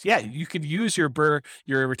strategies? Yeah, you can use your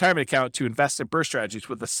retirement account to invest in BRRRR strategies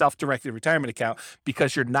with a self-directed retirement account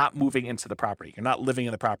because you're not moving into the property. You're not living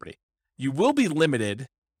in the property. You will be limited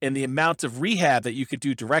in the amount of rehab that you could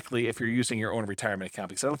do directly if you're using your own retirement account,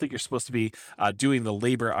 because I don't think you're supposed to be doing the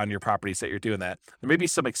labor on your properties that you're doing that. There may be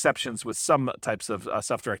some exceptions with some types of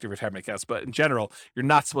self-directed retirement accounts, but in general, you're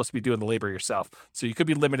not supposed to be doing the labor yourself. So you could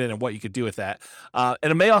be limited in what you could do with that. And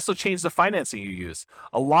it may also change the financing you use.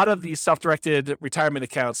 A lot of these self-directed retirement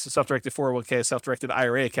accounts, self-directed 401k, self-directed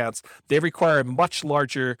IRA accounts, they require a much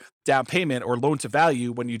larger down payment or loan to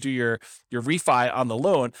value when you do your refi on the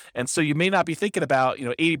loan. And so you may not be thinking about,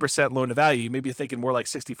 80 80% loan to value, you may be thinking more like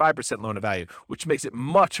 65% loan to value, which makes it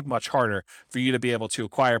much, much harder for you to be able to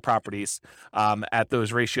acquire properties at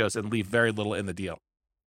those ratios and leave very little in the deal.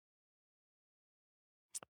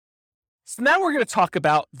 So now we're going to talk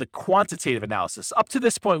about the quantitative analysis. Up to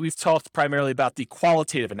this point, we've talked primarily about the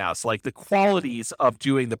qualitative analysis, like the qualities of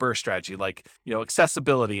doing the BRRRR strategy, like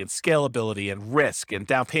accessibility and scalability and risk and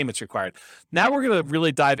down payments required. Now we're going to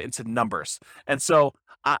really dive into numbers. And so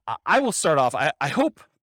I will start off. I hope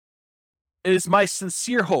it is my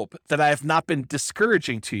sincere hope that I have not been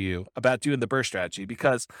discouraging to you about doing the BRRRR strategy,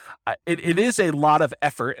 because it is a lot of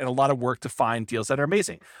effort and a lot of work to find deals that are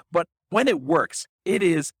amazing. But when it works, it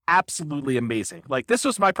is absolutely amazing. Like, this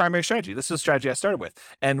was my primary strategy. This is the strategy I started with.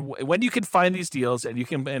 And when you can find these deals and you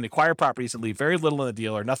can acquire properties and leave very little in the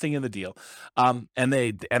deal or nothing in the deal, and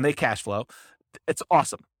they cash flow, it's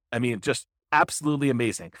awesome. I mean, just absolutely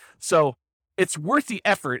amazing. So it's worth the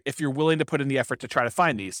effort if you're willing to put in the effort to try to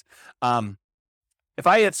find these. If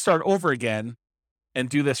I had to start over again and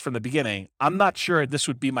do this from the beginning, I'm not sure this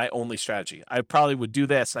would be my only strategy. I probably would do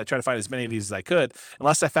this. I try to find as many of these as I could,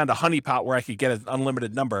 unless I found a honeypot where I could get an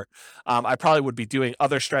unlimited number. I probably would be doing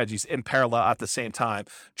other strategies in parallel at the same time,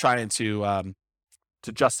 trying to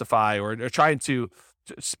justify or trying to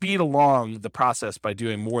speed along the process by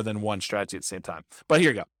doing more than one strategy at the same time. But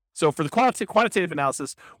here you go. So for the quantitative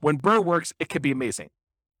analysis, when BRRRR works, it can be amazing.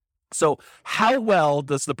 So how well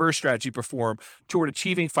does the BRRRR strategy perform toward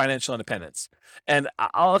achieving financial independence? And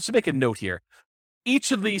I'll just make a note here.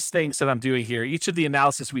 Each of these things that I'm doing here, each of the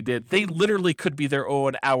analysis we did, they literally could be their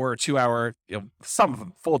own hour, 2 hour, some of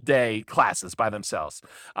them full day classes by themselves.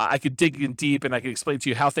 I could dig in deep and I could explain to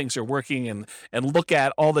you how things are working and look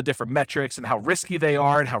at all the different metrics and how risky they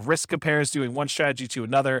are and how risk compares doing one strategy to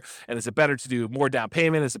another. And is it better to do more down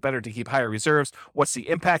payment? Is it better to keep higher reserves? What's the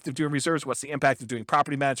impact of doing reserves? What's the impact of doing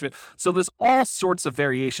property management? So there's all sorts of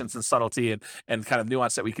variations and subtlety and kind of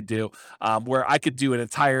nuance that we could do, where I could do an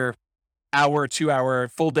entire hour, 2 hour,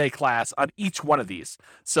 full day class on each one of these.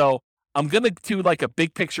 So I'm going to do like a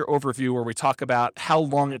big picture overview where we talk about how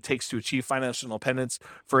long it takes to achieve financial independence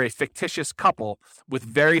for a fictitious couple with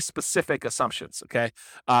very specific assumptions. Okay.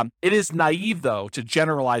 It is naive, though, to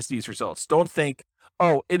generalize these results. Don't think,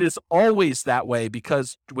 oh, it is always that way,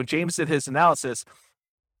 because when James did his analysis,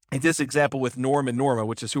 in this example with Norm and Norma,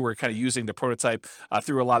 which is who we're kind of using to prototype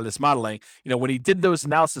through a lot of this modeling, when he did those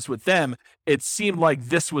analysis with them, it seemed like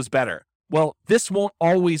this was better. Well, this won't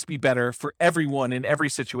always be better for everyone in every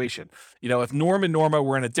situation. If Norm and Norma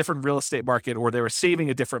were in a different real estate market, or they were saving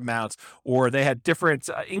a different amount, or they had different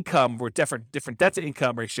income or different debt to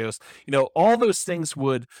income ratios, all those things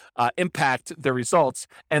would impact their results.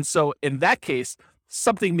 And so in that case,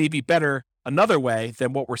 something may be better another way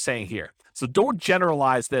than what we're saying here. So don't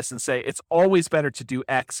generalize this and say it's always better to do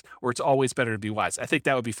X or it's always better to do Y. I think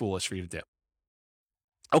that would be foolish for you to do.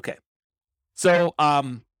 Okay. So,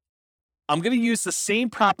 I'm going to use the same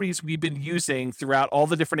properties we've been using throughout all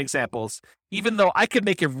the different examples, even though I could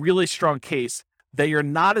make a really strong case that you're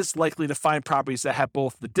not as likely to find properties that have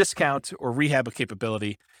both the discount or rehab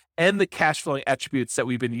capability and the cash flowing attributes that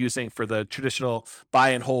we've been using for the traditional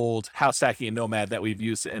buy and hold, house hacking, and nomad that we've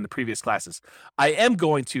used in the previous classes. I am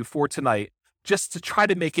going to, for tonight, just to try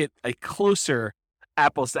to make it a closer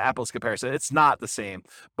apples to apples comparison. It's not the same,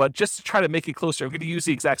 but just to try to make it closer, I'm going to use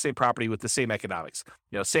the exact same property with the same economics,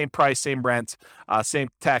 same price, same rent, same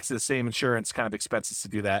taxes, same insurance kind of expenses to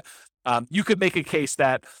do that. You could make a case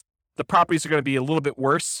that the properties are going to be a little bit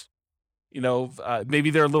worse. Maybe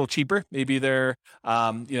they're a little cheaper. Maybe they're,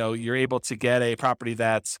 you're able to get a property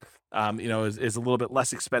that's, is a little bit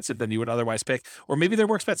less expensive than you would otherwise pick, or maybe they're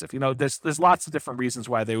more expensive. There's lots of different reasons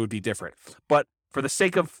why they would be different. But for the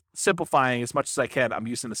sake of simplifying as much as I can, I'm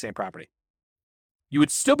using the same property. You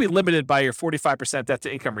would still be limited by your 45% debt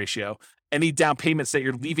to income ratio, any down payments that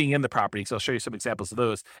you're leaving in the property, so I'll show you some examples of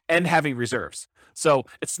those, and having reserves. So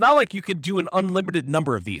it's not like you can do an unlimited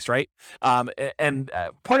number of these, right? And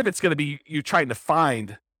part of it's going to be you trying to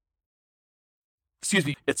find,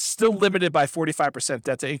 it's still limited by 45%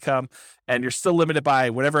 debt to income, and you're still limited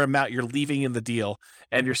by whatever amount you're leaving in the deal,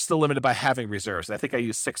 and you're still limited by having reserves. I think I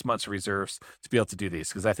use 6 months reserves to be able to do these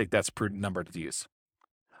because I think that's a prudent number to use.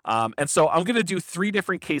 And so I'm going to do 3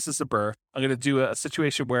 different cases of BRRRR. I'm going to do a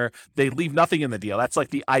situation where they leave nothing in the deal. That's like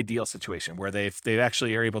the ideal situation where they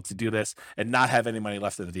actually are able to do this and not have any money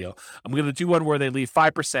left in the deal. I'm going to do one where they leave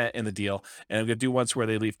 5% in the deal, and I'm going to do ones where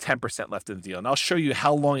they leave 10% left in the deal. And I'll show you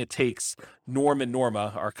how long it takes Norm and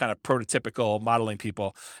Norma, our kind of prototypical modeling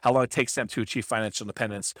people, how long it takes them to achieve financial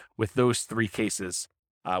independence with those 3 cases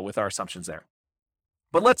with our assumptions there.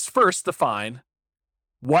 But let's first define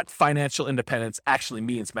what financial independence actually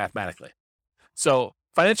means mathematically. So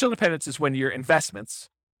Financial independence is when your investments,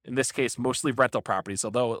 in this case, mostly rental properties,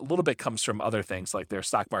 although a little bit comes from other things like their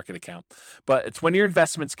stock market account, but it's when your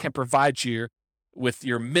investments can provide you with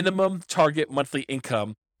your minimum target monthly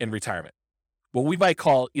income in retirement. What we might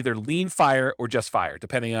call either lean fire or just fire,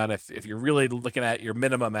 depending on if you're really looking at your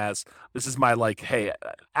minimum as this is my hey,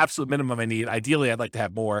 absolute minimum I need. Ideally, I'd like to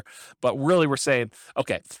have more, but really we're saying,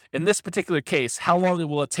 okay, in this particular case, how long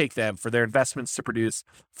will it take them for their investments to produce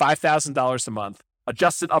 $5,000 a month,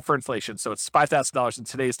 adjusted up for inflation? So it's $5,000 in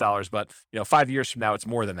today's dollars, but 5 years from now, it's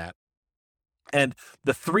more than that. And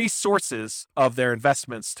the three sources of their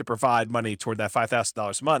investments to provide money toward that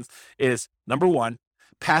 $5,000 a month is, number one,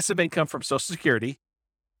 passive income from Social Security,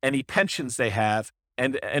 any pensions they have,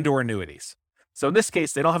 and or annuities. So in this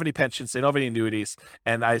case, they don't have any pensions, they don't have any annuities,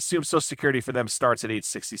 and I assume Social Security for them starts at age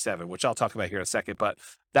 67, which I'll talk about here in a second, but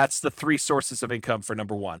that's the three sources of income for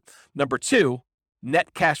number one. Number two,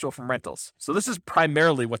 net cash flow from rentals. So this is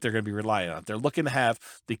primarily what they're going to be relying on. They're looking to have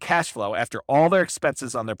the cash flow after all their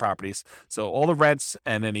expenses on their properties. So all the rents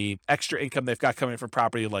and any extra income they've got coming from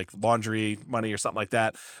property like laundry money or something like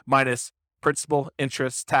that, minus principal,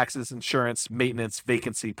 interest, taxes, insurance, maintenance,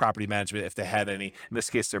 vacancy, property management, if they had any. In this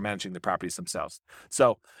case, they're managing the properties themselves.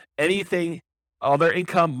 So anything, all their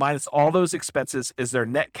income minus all those expenses is their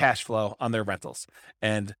net cash flow on their rentals.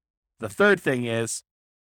 And the third thing is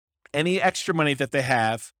any extra money that they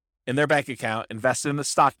have in their bank account invested in the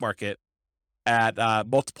stock market at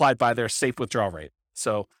multiplied by their safe withdrawal rate.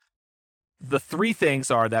 So the three things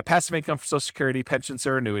are that passive income from Social Security, pensions,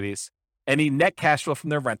 or annuities, any net cash flow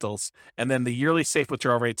from their rentals, and then the yearly safe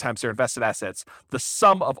withdrawal rate times their invested assets. The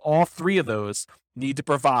sum of all three of those need to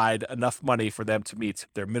provide enough money for them to meet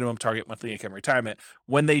their minimum target monthly income retirement.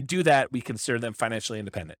 When they do that, we consider them financially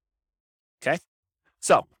independent. Okay?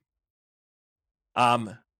 So,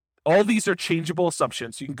 all these are changeable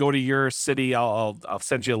assumptions. You can go to your city. I'll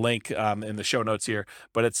send you a link in the show notes here,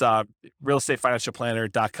 but it's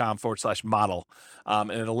realestatefinancialplanner.com/model.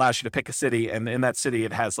 And it allows you to pick a city. And in that city,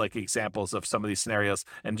 it has examples of some of these scenarios,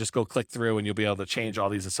 and just go click through and you'll be able to change all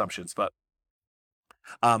these assumptions. But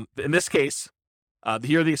in this case,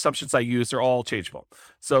 here are the assumptions I use. They're all changeable.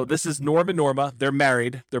 So this is Norm and Norma. They're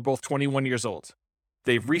married. They're both 21 years old.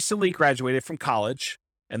 They've recently graduated from college,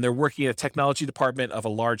 and they're working in a technology department of a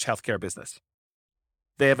large healthcare business.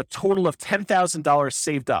 They have a total of $10,000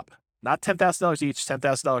 saved up, not $10,000 each,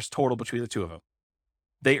 $10,000 total between the two of them.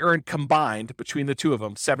 They earn combined between the two of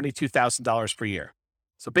them $72,000 per year.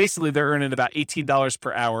 So basically, they're earning about $18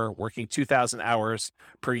 per hour, working 2,000 hours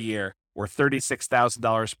per year, or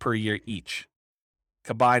 $36,000 per year each.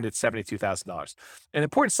 Combined, it's $72,000. An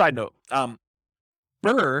important side note,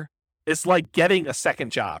 BRRRR is like getting a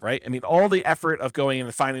second job, right? I mean, all the effort of going in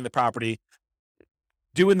and finding the property,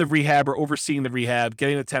 doing the rehab or overseeing the rehab,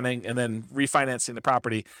 getting the tenant, and then refinancing the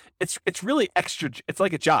property. It's really extra. It's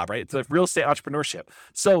like a job, right? It's like real estate entrepreneurship.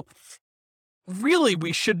 So really,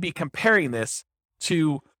 we should be comparing this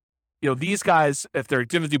to, these guys, if they're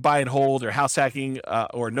going to do buy and hold or house hacking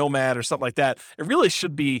or nomad or something like that, it really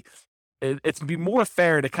should be, it's be more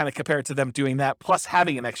fair to kind of compare it to them doing that plus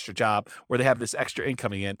having an extra job where they have this extra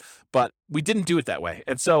income coming in. But we didn't do it that way.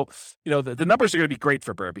 And so, the numbers are going to be great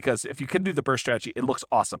for BRRRR, because if you can do the BRRRR strategy, it looks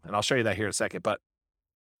awesome. And I'll show you that here in a second. But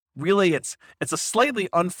really, it's a slightly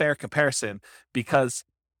unfair comparison because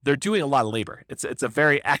they're doing a lot of labor. It's a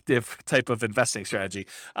very active type of investing strategy.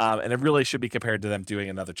 And it really should be compared to them doing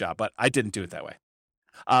another job. But I didn't do it that way.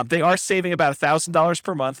 They are saving about $1,000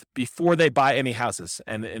 per month before they buy any houses.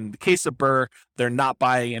 And in the case of BRRRR, they're not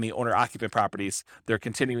buying any owner-occupant properties. They're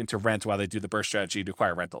continuing to rent while they do the BRRRR strategy to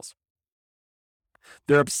acquire rentals.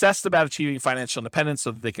 They're obsessed about achieving financial independence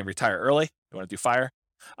so that they can retire early. They want to do FIRE.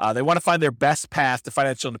 They want to find their best path to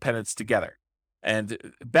financial independence together. And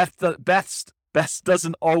best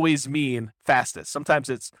doesn't always mean fastest. Sometimes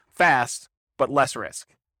it's fast, but less risk.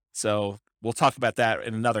 So we'll talk about that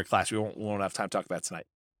in another class. We won't have time to talk about it tonight.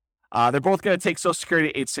 They're both going to take Social Security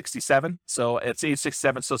at age 67. So at age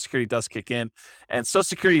 67, Social Security does kick in. And Social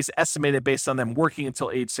Security is estimated based on them working until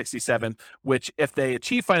age 67, which if they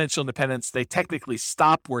achieve financial independence, they technically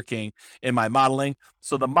stop working in my modeling.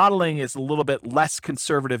 So the modeling is a little bit less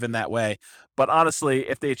conservative in that way. But honestly,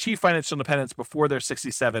 if they achieve financial independence before they're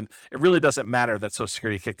 67, it really doesn't matter that Social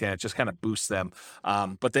Security kicked in. It just kind of boosts them.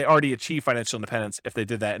 But they already achieved financial independence if they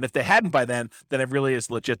did that. And if they hadn't by then it really is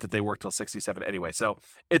legit that they worked till 67 anyway. So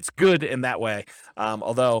it's good in that way.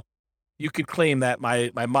 Although you could claim that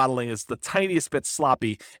my modeling is the tiniest bit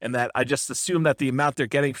sloppy and that I just assume that the amount they're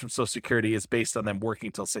getting from Social Security is based on them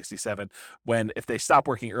working till 67, when if they stop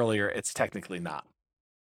working earlier, it's technically not.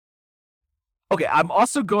 Okay, I'm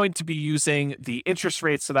also going to be using the interest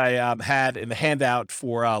rates that I had in the handout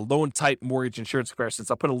for loan type mortgage insurance comparisons.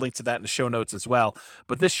 I'll put a link to that in the show notes as well.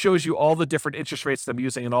 But this shows you all the different interest rates that I'm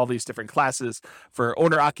using in all these different classes for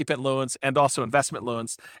owner-occupant loans and also investment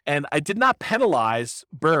loans. And I did not penalize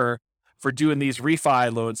BRRRR for doing these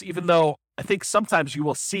refi loans, even though I think sometimes you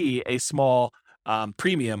will see a small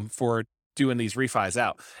premium for doing these refis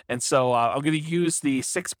out. And so I'm going to use the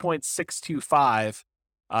 6.625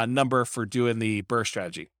 number for doing the BRRRR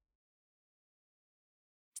strategy.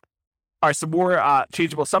 All right, some more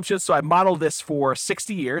changeable assumptions. So I modeled this for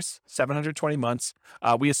 60 years, 720 months.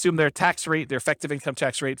 We assume their tax rate, their effective income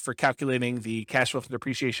tax rate for calculating the cash flow from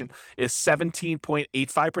depreciation is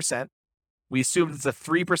 17.85%. We assumed it's a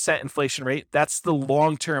 3% inflation rate. That's the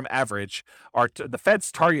long-term average. The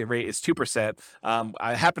Fed's target rate is 2%.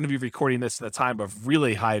 I happen to be recording this at a time of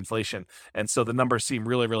really high inflation, and so the numbers seem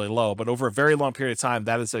really, really low. But over a very long period of time,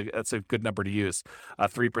 that's a good number to use,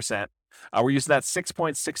 3%. We're using that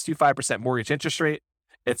 6.625% mortgage interest rate.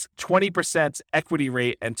 It's 20% equity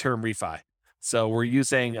rate and term refi. So we're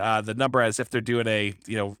using the number as if they're doing a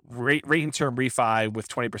rate and term refi with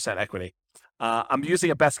 20% equity. I'm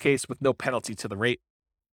using a best case with no penalty to the rate.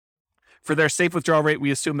 For their safe withdrawal rate,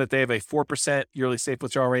 we assume that they have a 4% yearly safe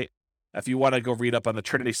withdrawal rate. If you want to go read up on the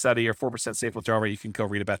Trinity study or 4% safe withdrawal rate, you can go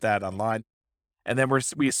read about that online. And then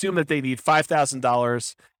we assume that they need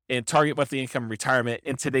 $5,000 in target monthly income retirement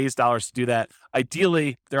in today's dollars to do that.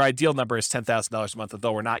 Ideally, their ideal number is $10,000 a month,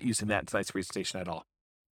 although we're not using that in tonight's presentation at all.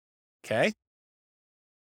 Okay.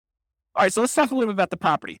 All right, so let's talk a little bit about the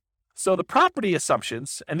property. So the property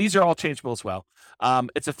assumptions, and these are all changeable as well.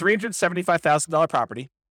 It's a $375,000 property,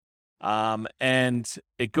 and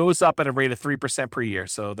it goes up at a rate of 3% per year.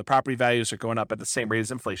 So the property values are going up at the same rate as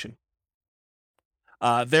inflation.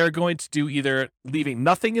 They're going to do either leaving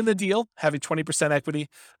nothing in the deal, having 20% equity,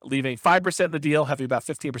 leaving 5% in the deal, having about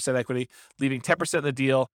 15% equity, leaving 10% in the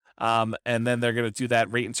deal, and then they're going to do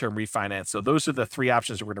that rate and term refinance. So those are the three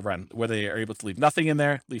options that we're going to run, whether they are able to leave nothing in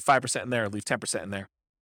there, leave 5% in there, or leave 10% in there.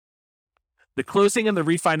 The closing and the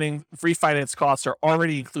refinance costs are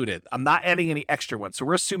already included. I'm not adding any extra ones. So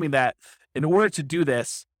we're assuming that in order to do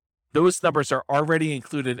this, those numbers are already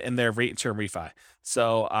included in their rate and term refi.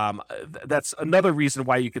 So that's another reason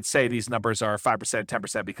why you could say these numbers are 5%,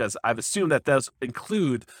 10%, because I've assumed that those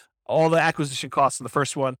include all the acquisition costs in the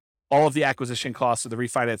first one, all of the acquisition costs or the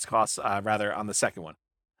refinance costs, rather, on the second one,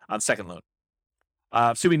 on second loan.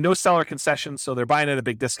 Assuming no seller concessions, so they're buying at a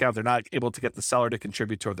big discount. They're not able to get the seller to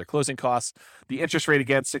contribute toward their closing costs. The interest rate,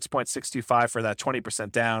 again, 6.625 for that 20%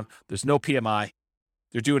 down. There's no PMI.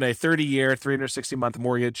 They're doing a 30-year, 360-month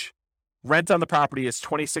mortgage. Rent on the property is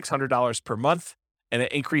 $2,600 per month, and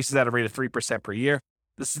it increases at a rate of 3% per year.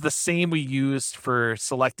 This is the same we used for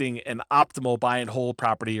selecting an optimal buy and hold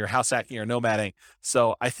property or house hacking or nomading.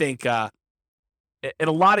 So I think in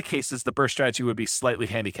a lot of cases, the BRRRR strategy would be slightly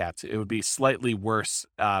handicapped. It would be slightly worse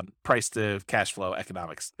price to cash flow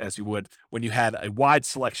economics, as you would when you had a wide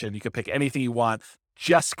selection. You could pick anything you want,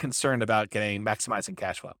 just concerned about maximizing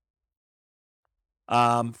cash flow.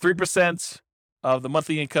 3% of the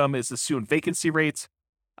monthly income is assumed vacancy rates,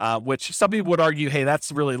 which some people would argue, hey,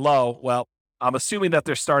 that's really low. Well, I'm assuming that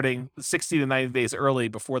they're starting 60 to 90 days early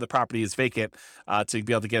before the property is vacant to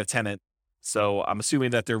be able to get a tenant. So I'm assuming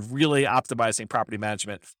that they're really optimizing property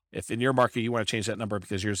management. If in your market you want to change that number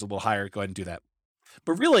because yours is a little higher, go ahead and do that.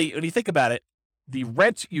 But really, when you think about it, the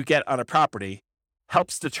rent you get on a property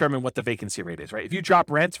helps determine what the vacancy rate is, right? If you drop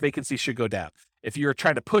rent, vacancy should go down. If you're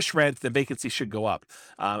trying to push rent, then vacancy should go up.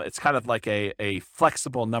 It's kind of like a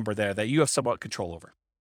flexible number there that you have somewhat control over.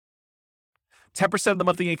 10% of the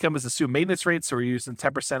monthly income is assumed maintenance rate. So we're using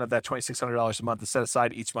 10% of that $2,600 a month to set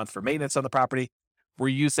aside each month for maintenance on the property. We're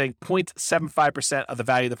using 0.75% of the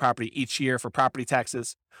value of the property each year for property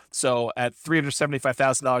taxes. So at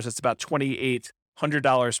 $375,000, that's about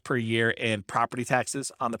 $2,800 per year in property taxes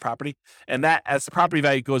on the property. And that, as the property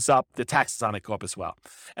value goes up, the taxes on it go up as well.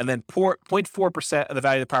 And then 0.4% of the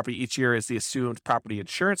value of the property each year is the assumed property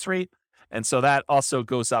insurance rate. And so that also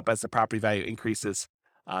goes up as the property value increases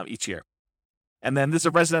each year. And then this is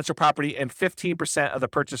a residential property, and 15% of the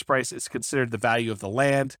purchase price is considered the value of the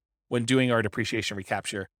land when doing our depreciation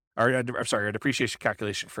recapture, our depreciation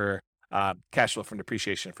calculation for cash flow from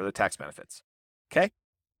depreciation for the tax benefits. Okay?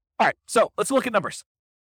 All right, so let's look at numbers.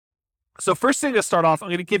 So first thing to start off, I'm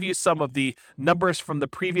going to give you some of the numbers from the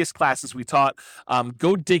previous classes we taught.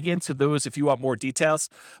 Go dig into those if you want more details,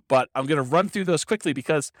 but I'm going to run through those quickly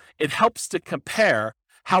because it helps to compare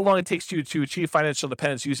how long it takes you to achieve financial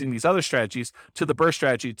independence using these other strategies to the BRRRR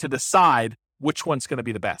strategy to decide which one's going to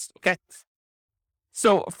be the best, okay?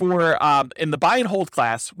 So for in the buy and hold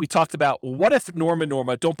class, we talked about what if Norm and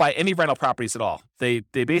Norma don't buy any rental properties at all? They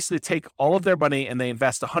basically take all of their money and they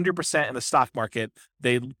invest 100% in the stock market.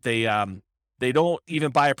 They don't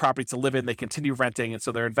even buy a property to live in. They continue renting, and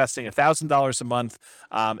so they're investing $1,000 a month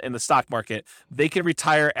in the stock market. They can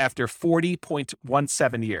retire after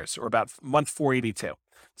 40.17 years, or about month 482.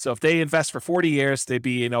 So if they invest for 40 years, they'd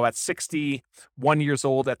be, at 61 years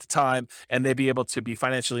old at the time, and they'd be able to be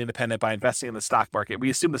financially independent by investing in the stock market. We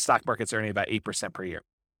assume the stock market's earning about 8% per year.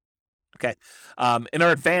 Okay. In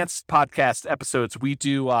our advanced podcast episodes, we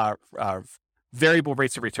do variable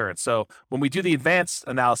rates of return. So when we do the advanced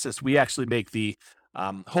analysis, we actually make the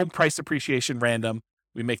home price appreciation random.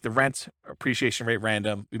 We make the rent appreciation rate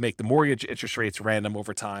random. We make the mortgage interest rates random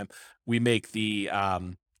over time. We make the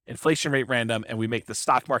inflation rate random, and we make the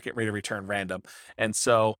stock market rate of return random. And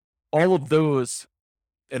so all of those,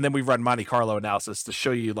 and then we run Monte Carlo analysis to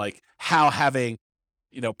show you like how having,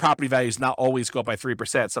 property values not always go up by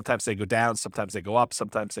 3%. Sometimes they go down, sometimes they go up,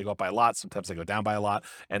 sometimes they go up by a lot, sometimes they go down by a lot.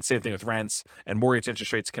 And same thing with rents, and mortgage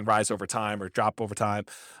interest rates can rise over time or drop over time,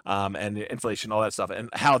 and inflation, all that stuff, and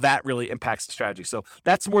how that really impacts the strategy. So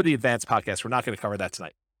that's more the advanced podcast. We're not going to cover that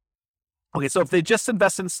tonight. Okay, so if they just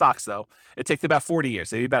invest in stocks, though, it takes about 40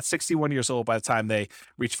 years. They'd be about 61 years old by the time they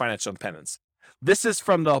reach financial independence. This is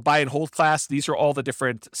from the buy and hold class. These are all the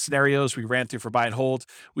different scenarios we ran through for buy and hold.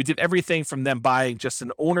 We did everything from them buying just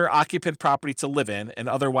an owner-occupant property to live in and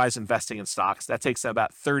otherwise investing in stocks. That takes them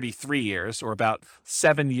about 33 years, or about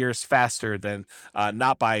 7 years faster than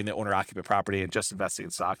not buying the owner-occupant property and just investing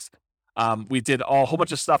in stocks. We did a whole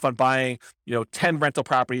bunch of stuff on buying, 10 rental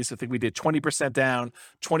properties. I think we did 20% down,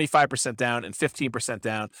 25% down, and 15%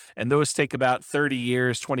 down. And those take about 30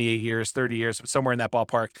 years, 28 years, 30 years, somewhere in that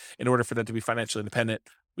ballpark, in order for them to be financially independent.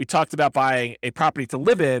 We talked about buying a property to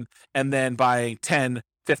live in and then buying 10,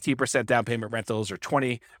 15% down payment rentals, or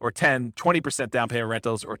 20% down payment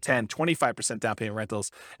rentals, or 10, 25% down payment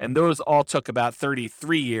rentals. And those all took about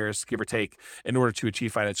 33 years, give or take, in order to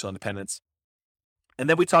achieve financial independence. And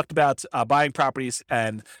then we talked about buying properties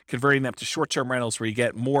and converting them to short-term rentals where you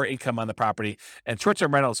get more income on the property. And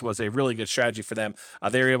short-term rentals was a really good strategy for them.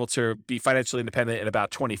 They were able to be financially independent in about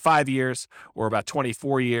 25 years, or about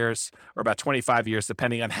 24 years, or about 25 years,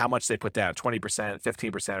 depending on how much they put down, 20%,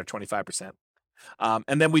 15%, or 25%.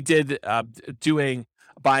 And then we did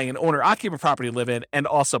buying an owner-occupant property to live in and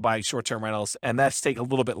also buying short-term rentals. And that's take a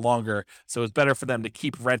little bit longer. So it's better for them to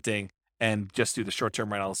keep renting and just do the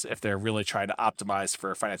short-term rentals if they're really trying to optimize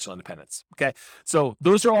for financial independence. Okay, so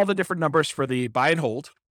those are all the different numbers for the buy and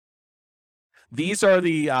hold. These are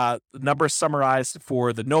the numbers summarized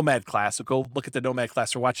for the Nomad class. So go look at the Nomad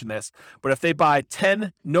class for watching this. But if they buy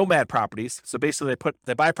 10 Nomad properties, so basically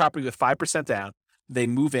they buy a property with 5% down, they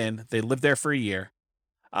move in, they live there for a year,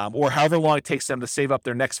 or however long it takes them to save up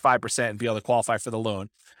their next 5% and be able to qualify for the loan.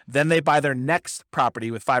 Then they buy their next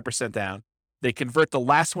property with 5% down. They convert the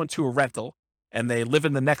last one to a rental, and they live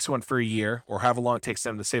in the next one for a year, or however long it takes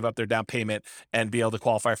them to save up their down payment and be able to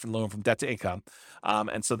qualify for the loan from debt to income.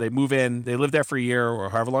 And so they move in, they live there for a year,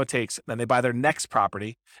 or however long it takes, then they buy their next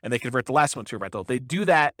property, and they convert the last one to a rental. They do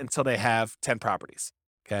that until they have 10 properties.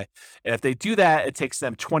 Okay. And if they do that, it takes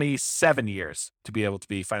them 27 years to be able to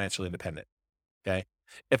be financially independent. Okay.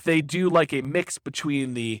 If they do like a mix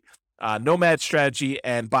between the Nomad strategy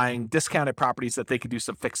and buying discounted properties that they could do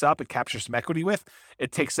some fix up and capture some equity with,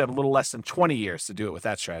 it takes them a little less than 20 years to do it with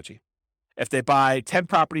that strategy. If they buy 10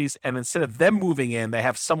 properties and instead of them moving in, they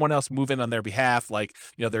have someone else move in on their behalf, like,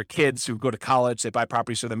 their kids who go to college, they buy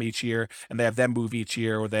properties for them each year and they have them move each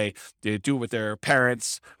year, or they do it with their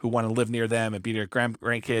parents who want to live near them and be their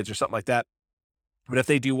grandkids or something like that. But if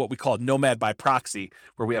they do what we call Nomad by proxy,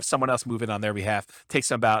 where we have someone else move in on their behalf, it takes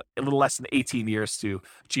them about a little less than 18 years to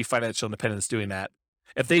achieve financial independence doing that.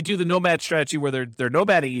 If they do the Nomad strategy where they're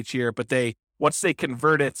nomading each year, but once they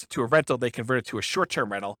convert it to a rental, they convert it to a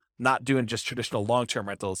short-term rental, not doing just traditional long-term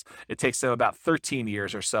rentals, it takes them about 13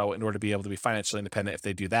 years or so in order to be able to be financially independent if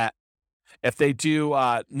they do that. If they do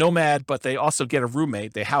Nomad, but they also get a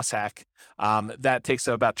roommate, they house hack, that takes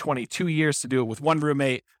them about 22 years to do it with one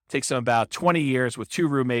roommate, takes them about 20 years with two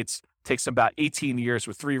roommates, takes them about 18 years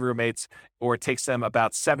with three roommates, or it takes them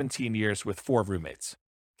about 17 years with four roommates.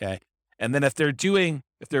 Okay. And then if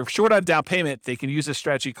they're short on down payment, they can use a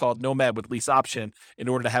strategy called Nomad with lease option in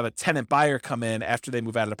order to have a tenant buyer come in after they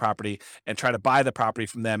move out of the property and try to buy the property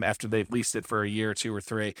from them after they've leased it for a year, 2 or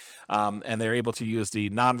 3. And they're able to use the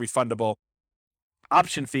non-refundable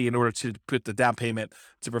option fee in order to put the down payment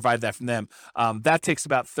to provide that from them. That takes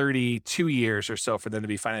about 32 years or so for them to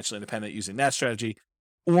be financially independent using that strategy.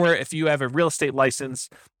 Or if you have a real estate license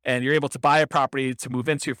and you're able to buy a property to move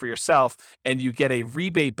into for yourself and you get a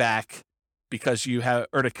rebate back because you have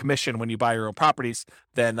earned a commission when you buy your own properties,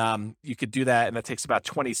 then you could do that. And that takes about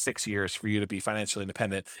 26 years for you to be financially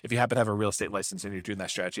independent if you happen to have a real estate license and you're doing that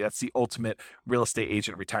strategy. That's the ultimate real estate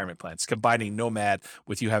agent retirement plan. It's combining Nomad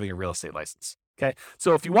with you having a real estate license. Okay.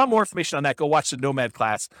 So if you want more information on that, go watch the Nomad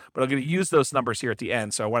class, but I'm going to use those numbers here at the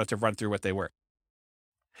end. So I wanted to run through what they were.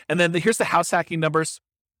 And then here's the house hacking numbers.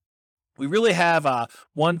 We really have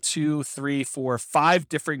 5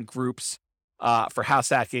 different groups for house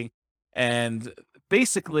hacking. And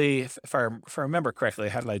basically, if I remember correctly,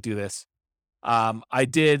 how did I do this?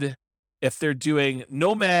 If they're doing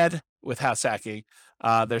Nomad with house hacking,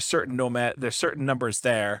 there's certain numbers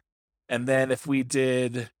there. And then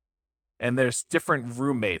there's different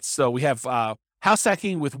roommates. So we have house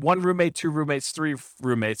hacking with 1 roommate, 2 roommates, 3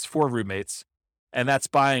 roommates, 4 roommates. And that's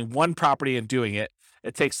buying one property and doing it.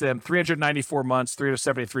 It takes them 394 months,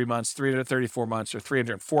 373 months, 334 months, or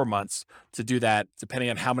 304 months to do that, depending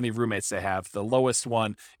on how many roommates they have. The lowest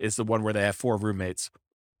one is the one where they have 4 roommates.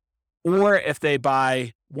 Or if they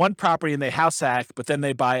buy one property and they house hack, but then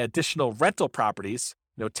they buy additional rental properties,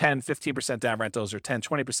 10, 15% down rentals or 10,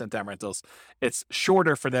 20% down rentals, it's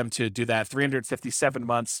shorter for them to do that, 357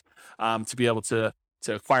 months to be able to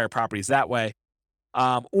acquire properties that way.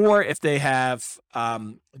 Or if they have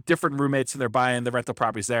different roommates and they're buying the rental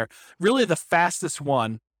properties there, really the fastest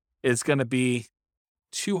one is going to be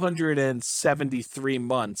 273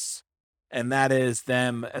 months. And that is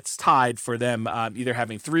it's tied for them either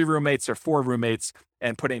having 3 roommates or 4 roommates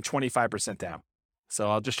and putting 25% down. So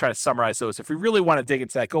I'll just try to summarize those. If you really want to dig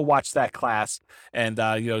into that, go watch that class and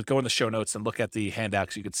go in the show notes and look at the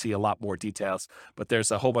handouts. You can see a lot more details. But there's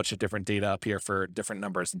a whole bunch of different data up here for different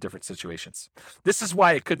numbers and different situations. This is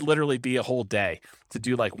why it could literally be a whole day to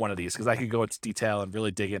do like one of these, because I could go into detail and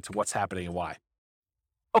really dig into what's happening and why.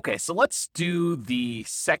 Okay, so let's do the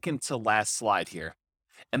second to last slide here.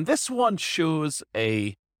 And this one shows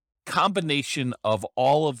a combination of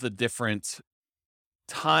all of the different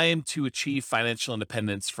time to achieve financial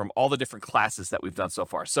independence from all the different classes that we've done so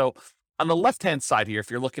far. So on the left-hand side here,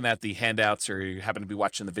 if you're looking at the handouts or you happen to be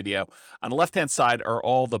watching the video, on the left-hand side are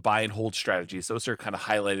all the buy and hold strategies. Those are kind of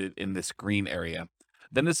highlighted in this green area.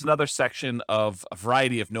 Then there's another section of a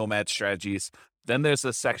variety of Nomad strategies. Then there's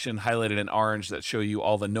a section highlighted in orange that show you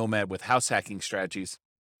all the Nomad with house hacking strategies.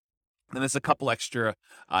 Then there's a couple extra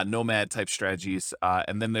Nomad type strategies.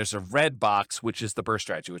 And then there's a red box, which is the BRRRR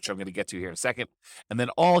strategy, which I'm going to get to here in a second. And then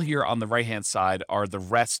all here on the right-hand side are the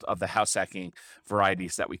rest of the house hacking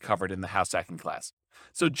varieties that we covered in the house hacking class.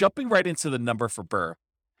 So jumping right into the number for BRRRR,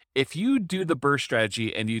 if you do the BRRRR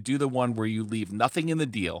strategy and you do the one where you leave nothing in the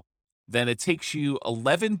deal, then it takes you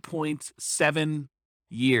 11.7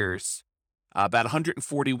 years, about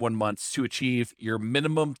 141 months to achieve your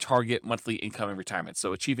minimum target monthly income in retirement.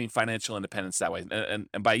 So achieving financial independence that way. And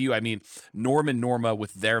by you, I mean Norm and Norma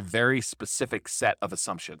with their very specific set of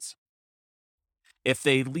assumptions. If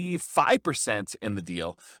they leave 5% in the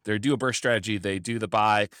deal, they do a BRRRR strategy, they do the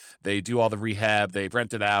buy, they do all the rehab, they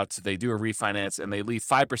rent it out, they do a refinance, and they leave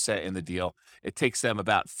 5% in the deal, it takes them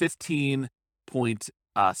about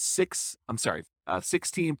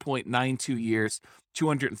 16.92 years,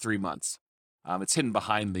 203 months. It's hidden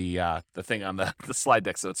behind the thing on the slide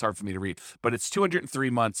deck, so it's hard for me to read. But it's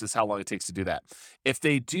 203 months is how long it takes to do that. If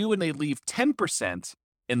they do and they leave 10%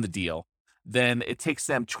 in the deal, then it takes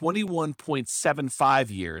them 21.75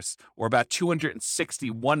 years, or about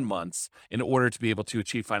 261 months, in order to be able to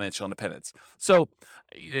achieve financial independence. So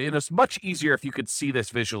it's much easier if you could see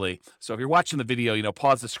this visually. So if you're watching the video,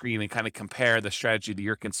 pause the screen and kind of compare the strategy that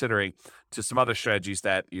you're considering to some other strategies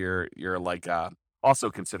that you're like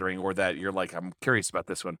also considering, or that you're like, I'm curious about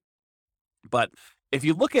this one. But if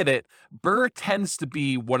you look at it, BRRRR tends to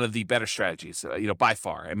be one of the better strategies, by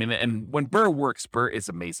far. I mean, and when BRRRR works, BRRRR is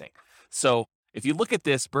amazing. So if you look at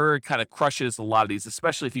this, BRRRR kind of crushes a lot of these,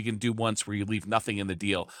 especially if you can do ones where you leave nothing in the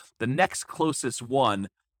deal. The next closest one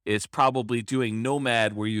is probably doing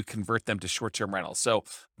Nomad, where you convert them to short-term rentals. So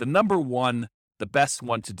the number one, the best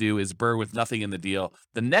one to do is BRRRR with nothing in the deal.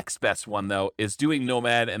 The next best one, though, is doing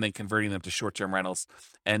Nomad and then converting them to short-term rentals.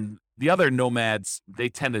 And the other Nomads, they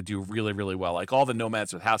tend to do really, really well. Like all the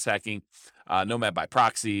Nomads with house hacking, Nomad by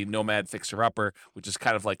proxy, Nomad fixer-upper, which is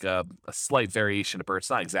kind of like a slight variation of BRRRR. It's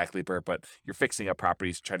not exactly BRRRR, but you're fixing up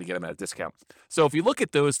properties, trying to get them at a discount. So if you look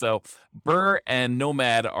at those, though, BRRRR and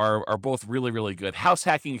Nomad are both really, really good. House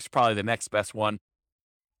hacking is probably the next best one.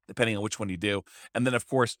 depending on which one you do. And then, of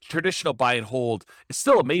course, traditional buy and hold is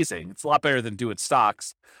still amazing. It's a lot better than doing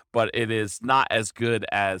stocks, but it is not as good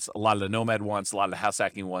as a lot of the nomad ones, a lot of the house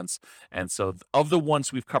hacking ones. And so of the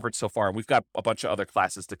ones we've covered so far, and we've got a bunch of other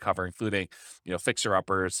classes to cover, including, fixer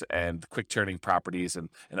uppers and quick turning properties and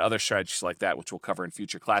other strategies like that, which we'll cover in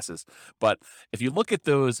future classes. But if you look at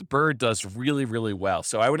those, BRRRR does really, really well.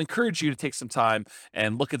 So I would encourage you to take some time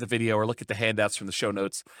and look at the video or look at the handouts from the show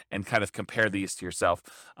notes and kind of compare these to yourself.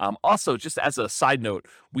 Also, just as a side note,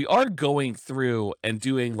 we are going through and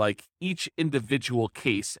doing like each individual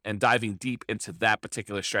case and diving deep into that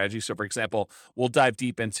particular strategy. So for example, we'll dive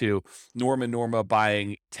deep into Norma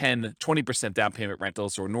buying 10, 20% down payment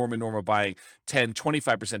rentals, or Norma buying 10,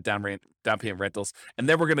 25% down payment rentals. And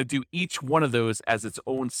then we're going to do each one of those as its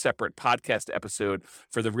own separate podcast episode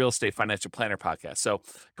for the Real Estate Financial Planner podcast. So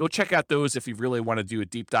go check out those if you really want to do a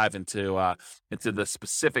deep dive into the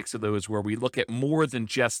specifics of those, where we look at more than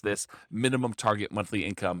just this minimum target monthly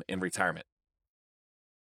income in retirement.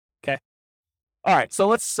 Okay. All right. So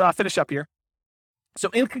let's finish up here. So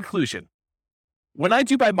in conclusion, when I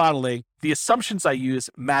do by modeling, the assumptions I use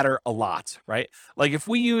matter a lot, right? Like if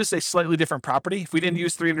we use a slightly different property, if we didn't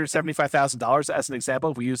use $375,000 as an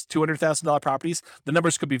example, if we use $200,000 properties, the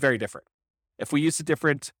numbers could be very different. If we use a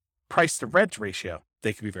different price to rent ratio,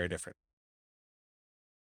 they could be very different.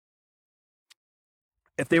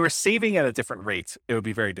 If they were saving at a different rate, it would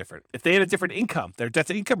be very different. If they had a different income, their debt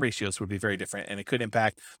to income ratios would be very different, and it could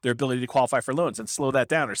impact their ability to qualify for loans and slow that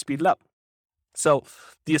down or speed it up. So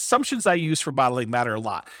the assumptions I use for modeling matter a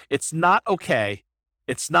lot. It's not okay.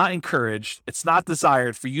 It's not encouraged. It's not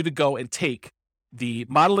desired for you to go and take the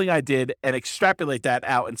modeling I did and extrapolate that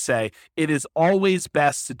out and say, it is always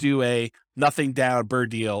best to do a nothing down BRRRR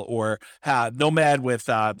deal, or nomad with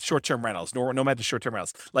short-term rentals, nomad to short-term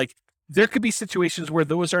rentals. Like, there could be situations where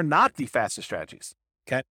those are not the fastest strategies,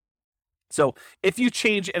 okay? So if you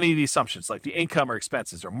change any of the assumptions, like the income or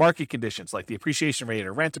expenses or market conditions, like the appreciation rate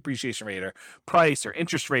or rent appreciation rate or price or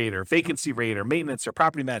interest rate or vacancy rate or maintenance or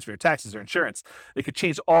property management or taxes or insurance, they could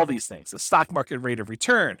change all these things. The stock market rate of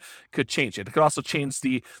return could change it. It could also change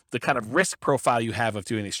the kind of risk profile you have of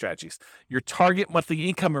doing these strategies. Your target monthly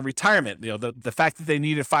income in retirement, the fact that they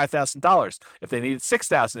needed $5,000, if they needed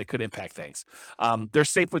 $6,000, it could impact things. Their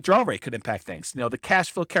safe withdrawal rate could impact things. The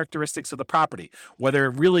cash flow characteristics of the property, whether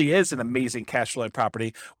it really is an amazing cash flowing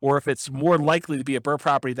property, or if it's more likely to be a BRRRR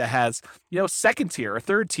property that has, second tier or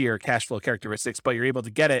third tier cash flow characteristics, but you're able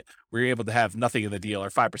to get it where you're able to have nothing in the deal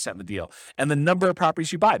or 5% in the deal. And the number of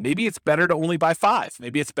properties you buy. Maybe it's better to only buy 5.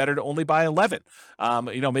 Maybe it's better to only buy 11.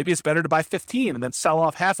 Maybe it's better to buy 15 and then sell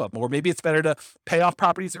off half of them, or maybe it's better to pay off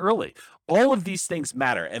properties early. All of these things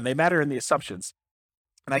matter, and they matter in the assumptions.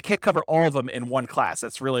 And I can't cover all of them in one class.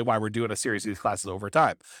 That's really why we're doing a series of these classes over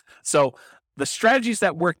time. So the strategies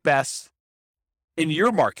that work best in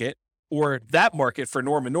your market or that market for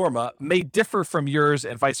Norma may differ from yours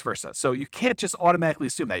and vice versa. So you can't just automatically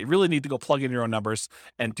assume that. You really need to go plug in your own numbers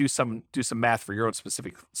and do some math for your own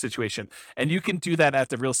specific situation. And you can do that at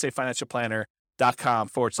the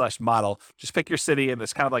realestatefinancialplanner.com/model. Just pick your city, and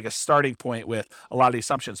it's kind of like a starting point with a lot of the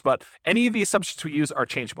assumptions. But any of the assumptions we use are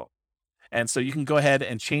changeable. And so you can go ahead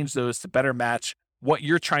and change those to better match what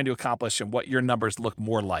you're trying to accomplish and what your numbers look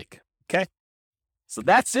more like. Okay? So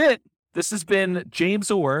that's it. This has been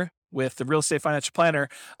James Orr with the Real Estate Financial Planner.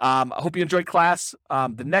 I hope you enjoyed class.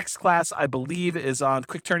 The next class, I believe, is on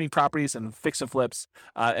quick turning properties and fix and flips.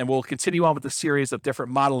 And we'll continue on with the series of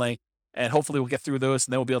different modeling. And hopefully we'll get through those,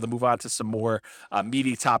 and then we'll be able to move on to some more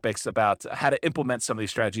meaty topics about how to implement some of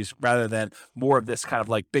these strategies, rather than more of this kind of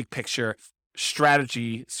like big picture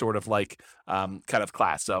strategy sort of like kind of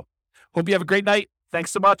class. So hope you have a great night.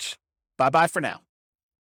 Thanks so much. Bye-bye for now.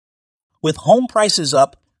 With home prices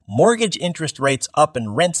up, mortgage interest rates up,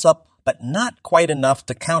 and rents up, but not quite enough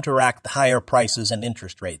to counteract the higher prices and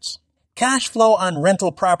interest rates, cash flow on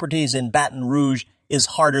rental properties in Baton Rouge is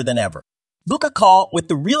harder than ever. Book a call with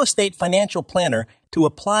the Real Estate Financial Planner to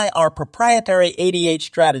apply our proprietary 88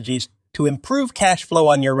 strategies to improve cash flow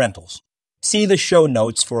on your rentals. See the show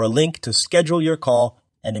notes for a link to schedule your call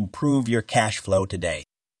and improve your cash flow today.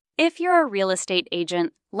 If you're a real estate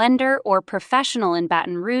agent, lender, or professional in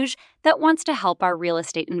Baton Rouge that wants to help our real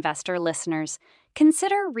estate investor listeners,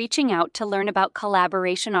 consider reaching out to learn about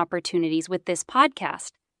collaboration opportunities with this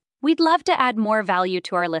podcast. We'd love to add more value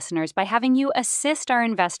to our listeners by having you assist our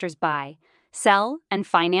investors buy, sell, and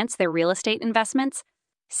finance their real estate investments.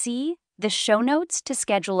 See the show notes to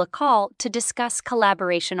schedule a call to discuss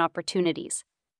collaboration opportunities.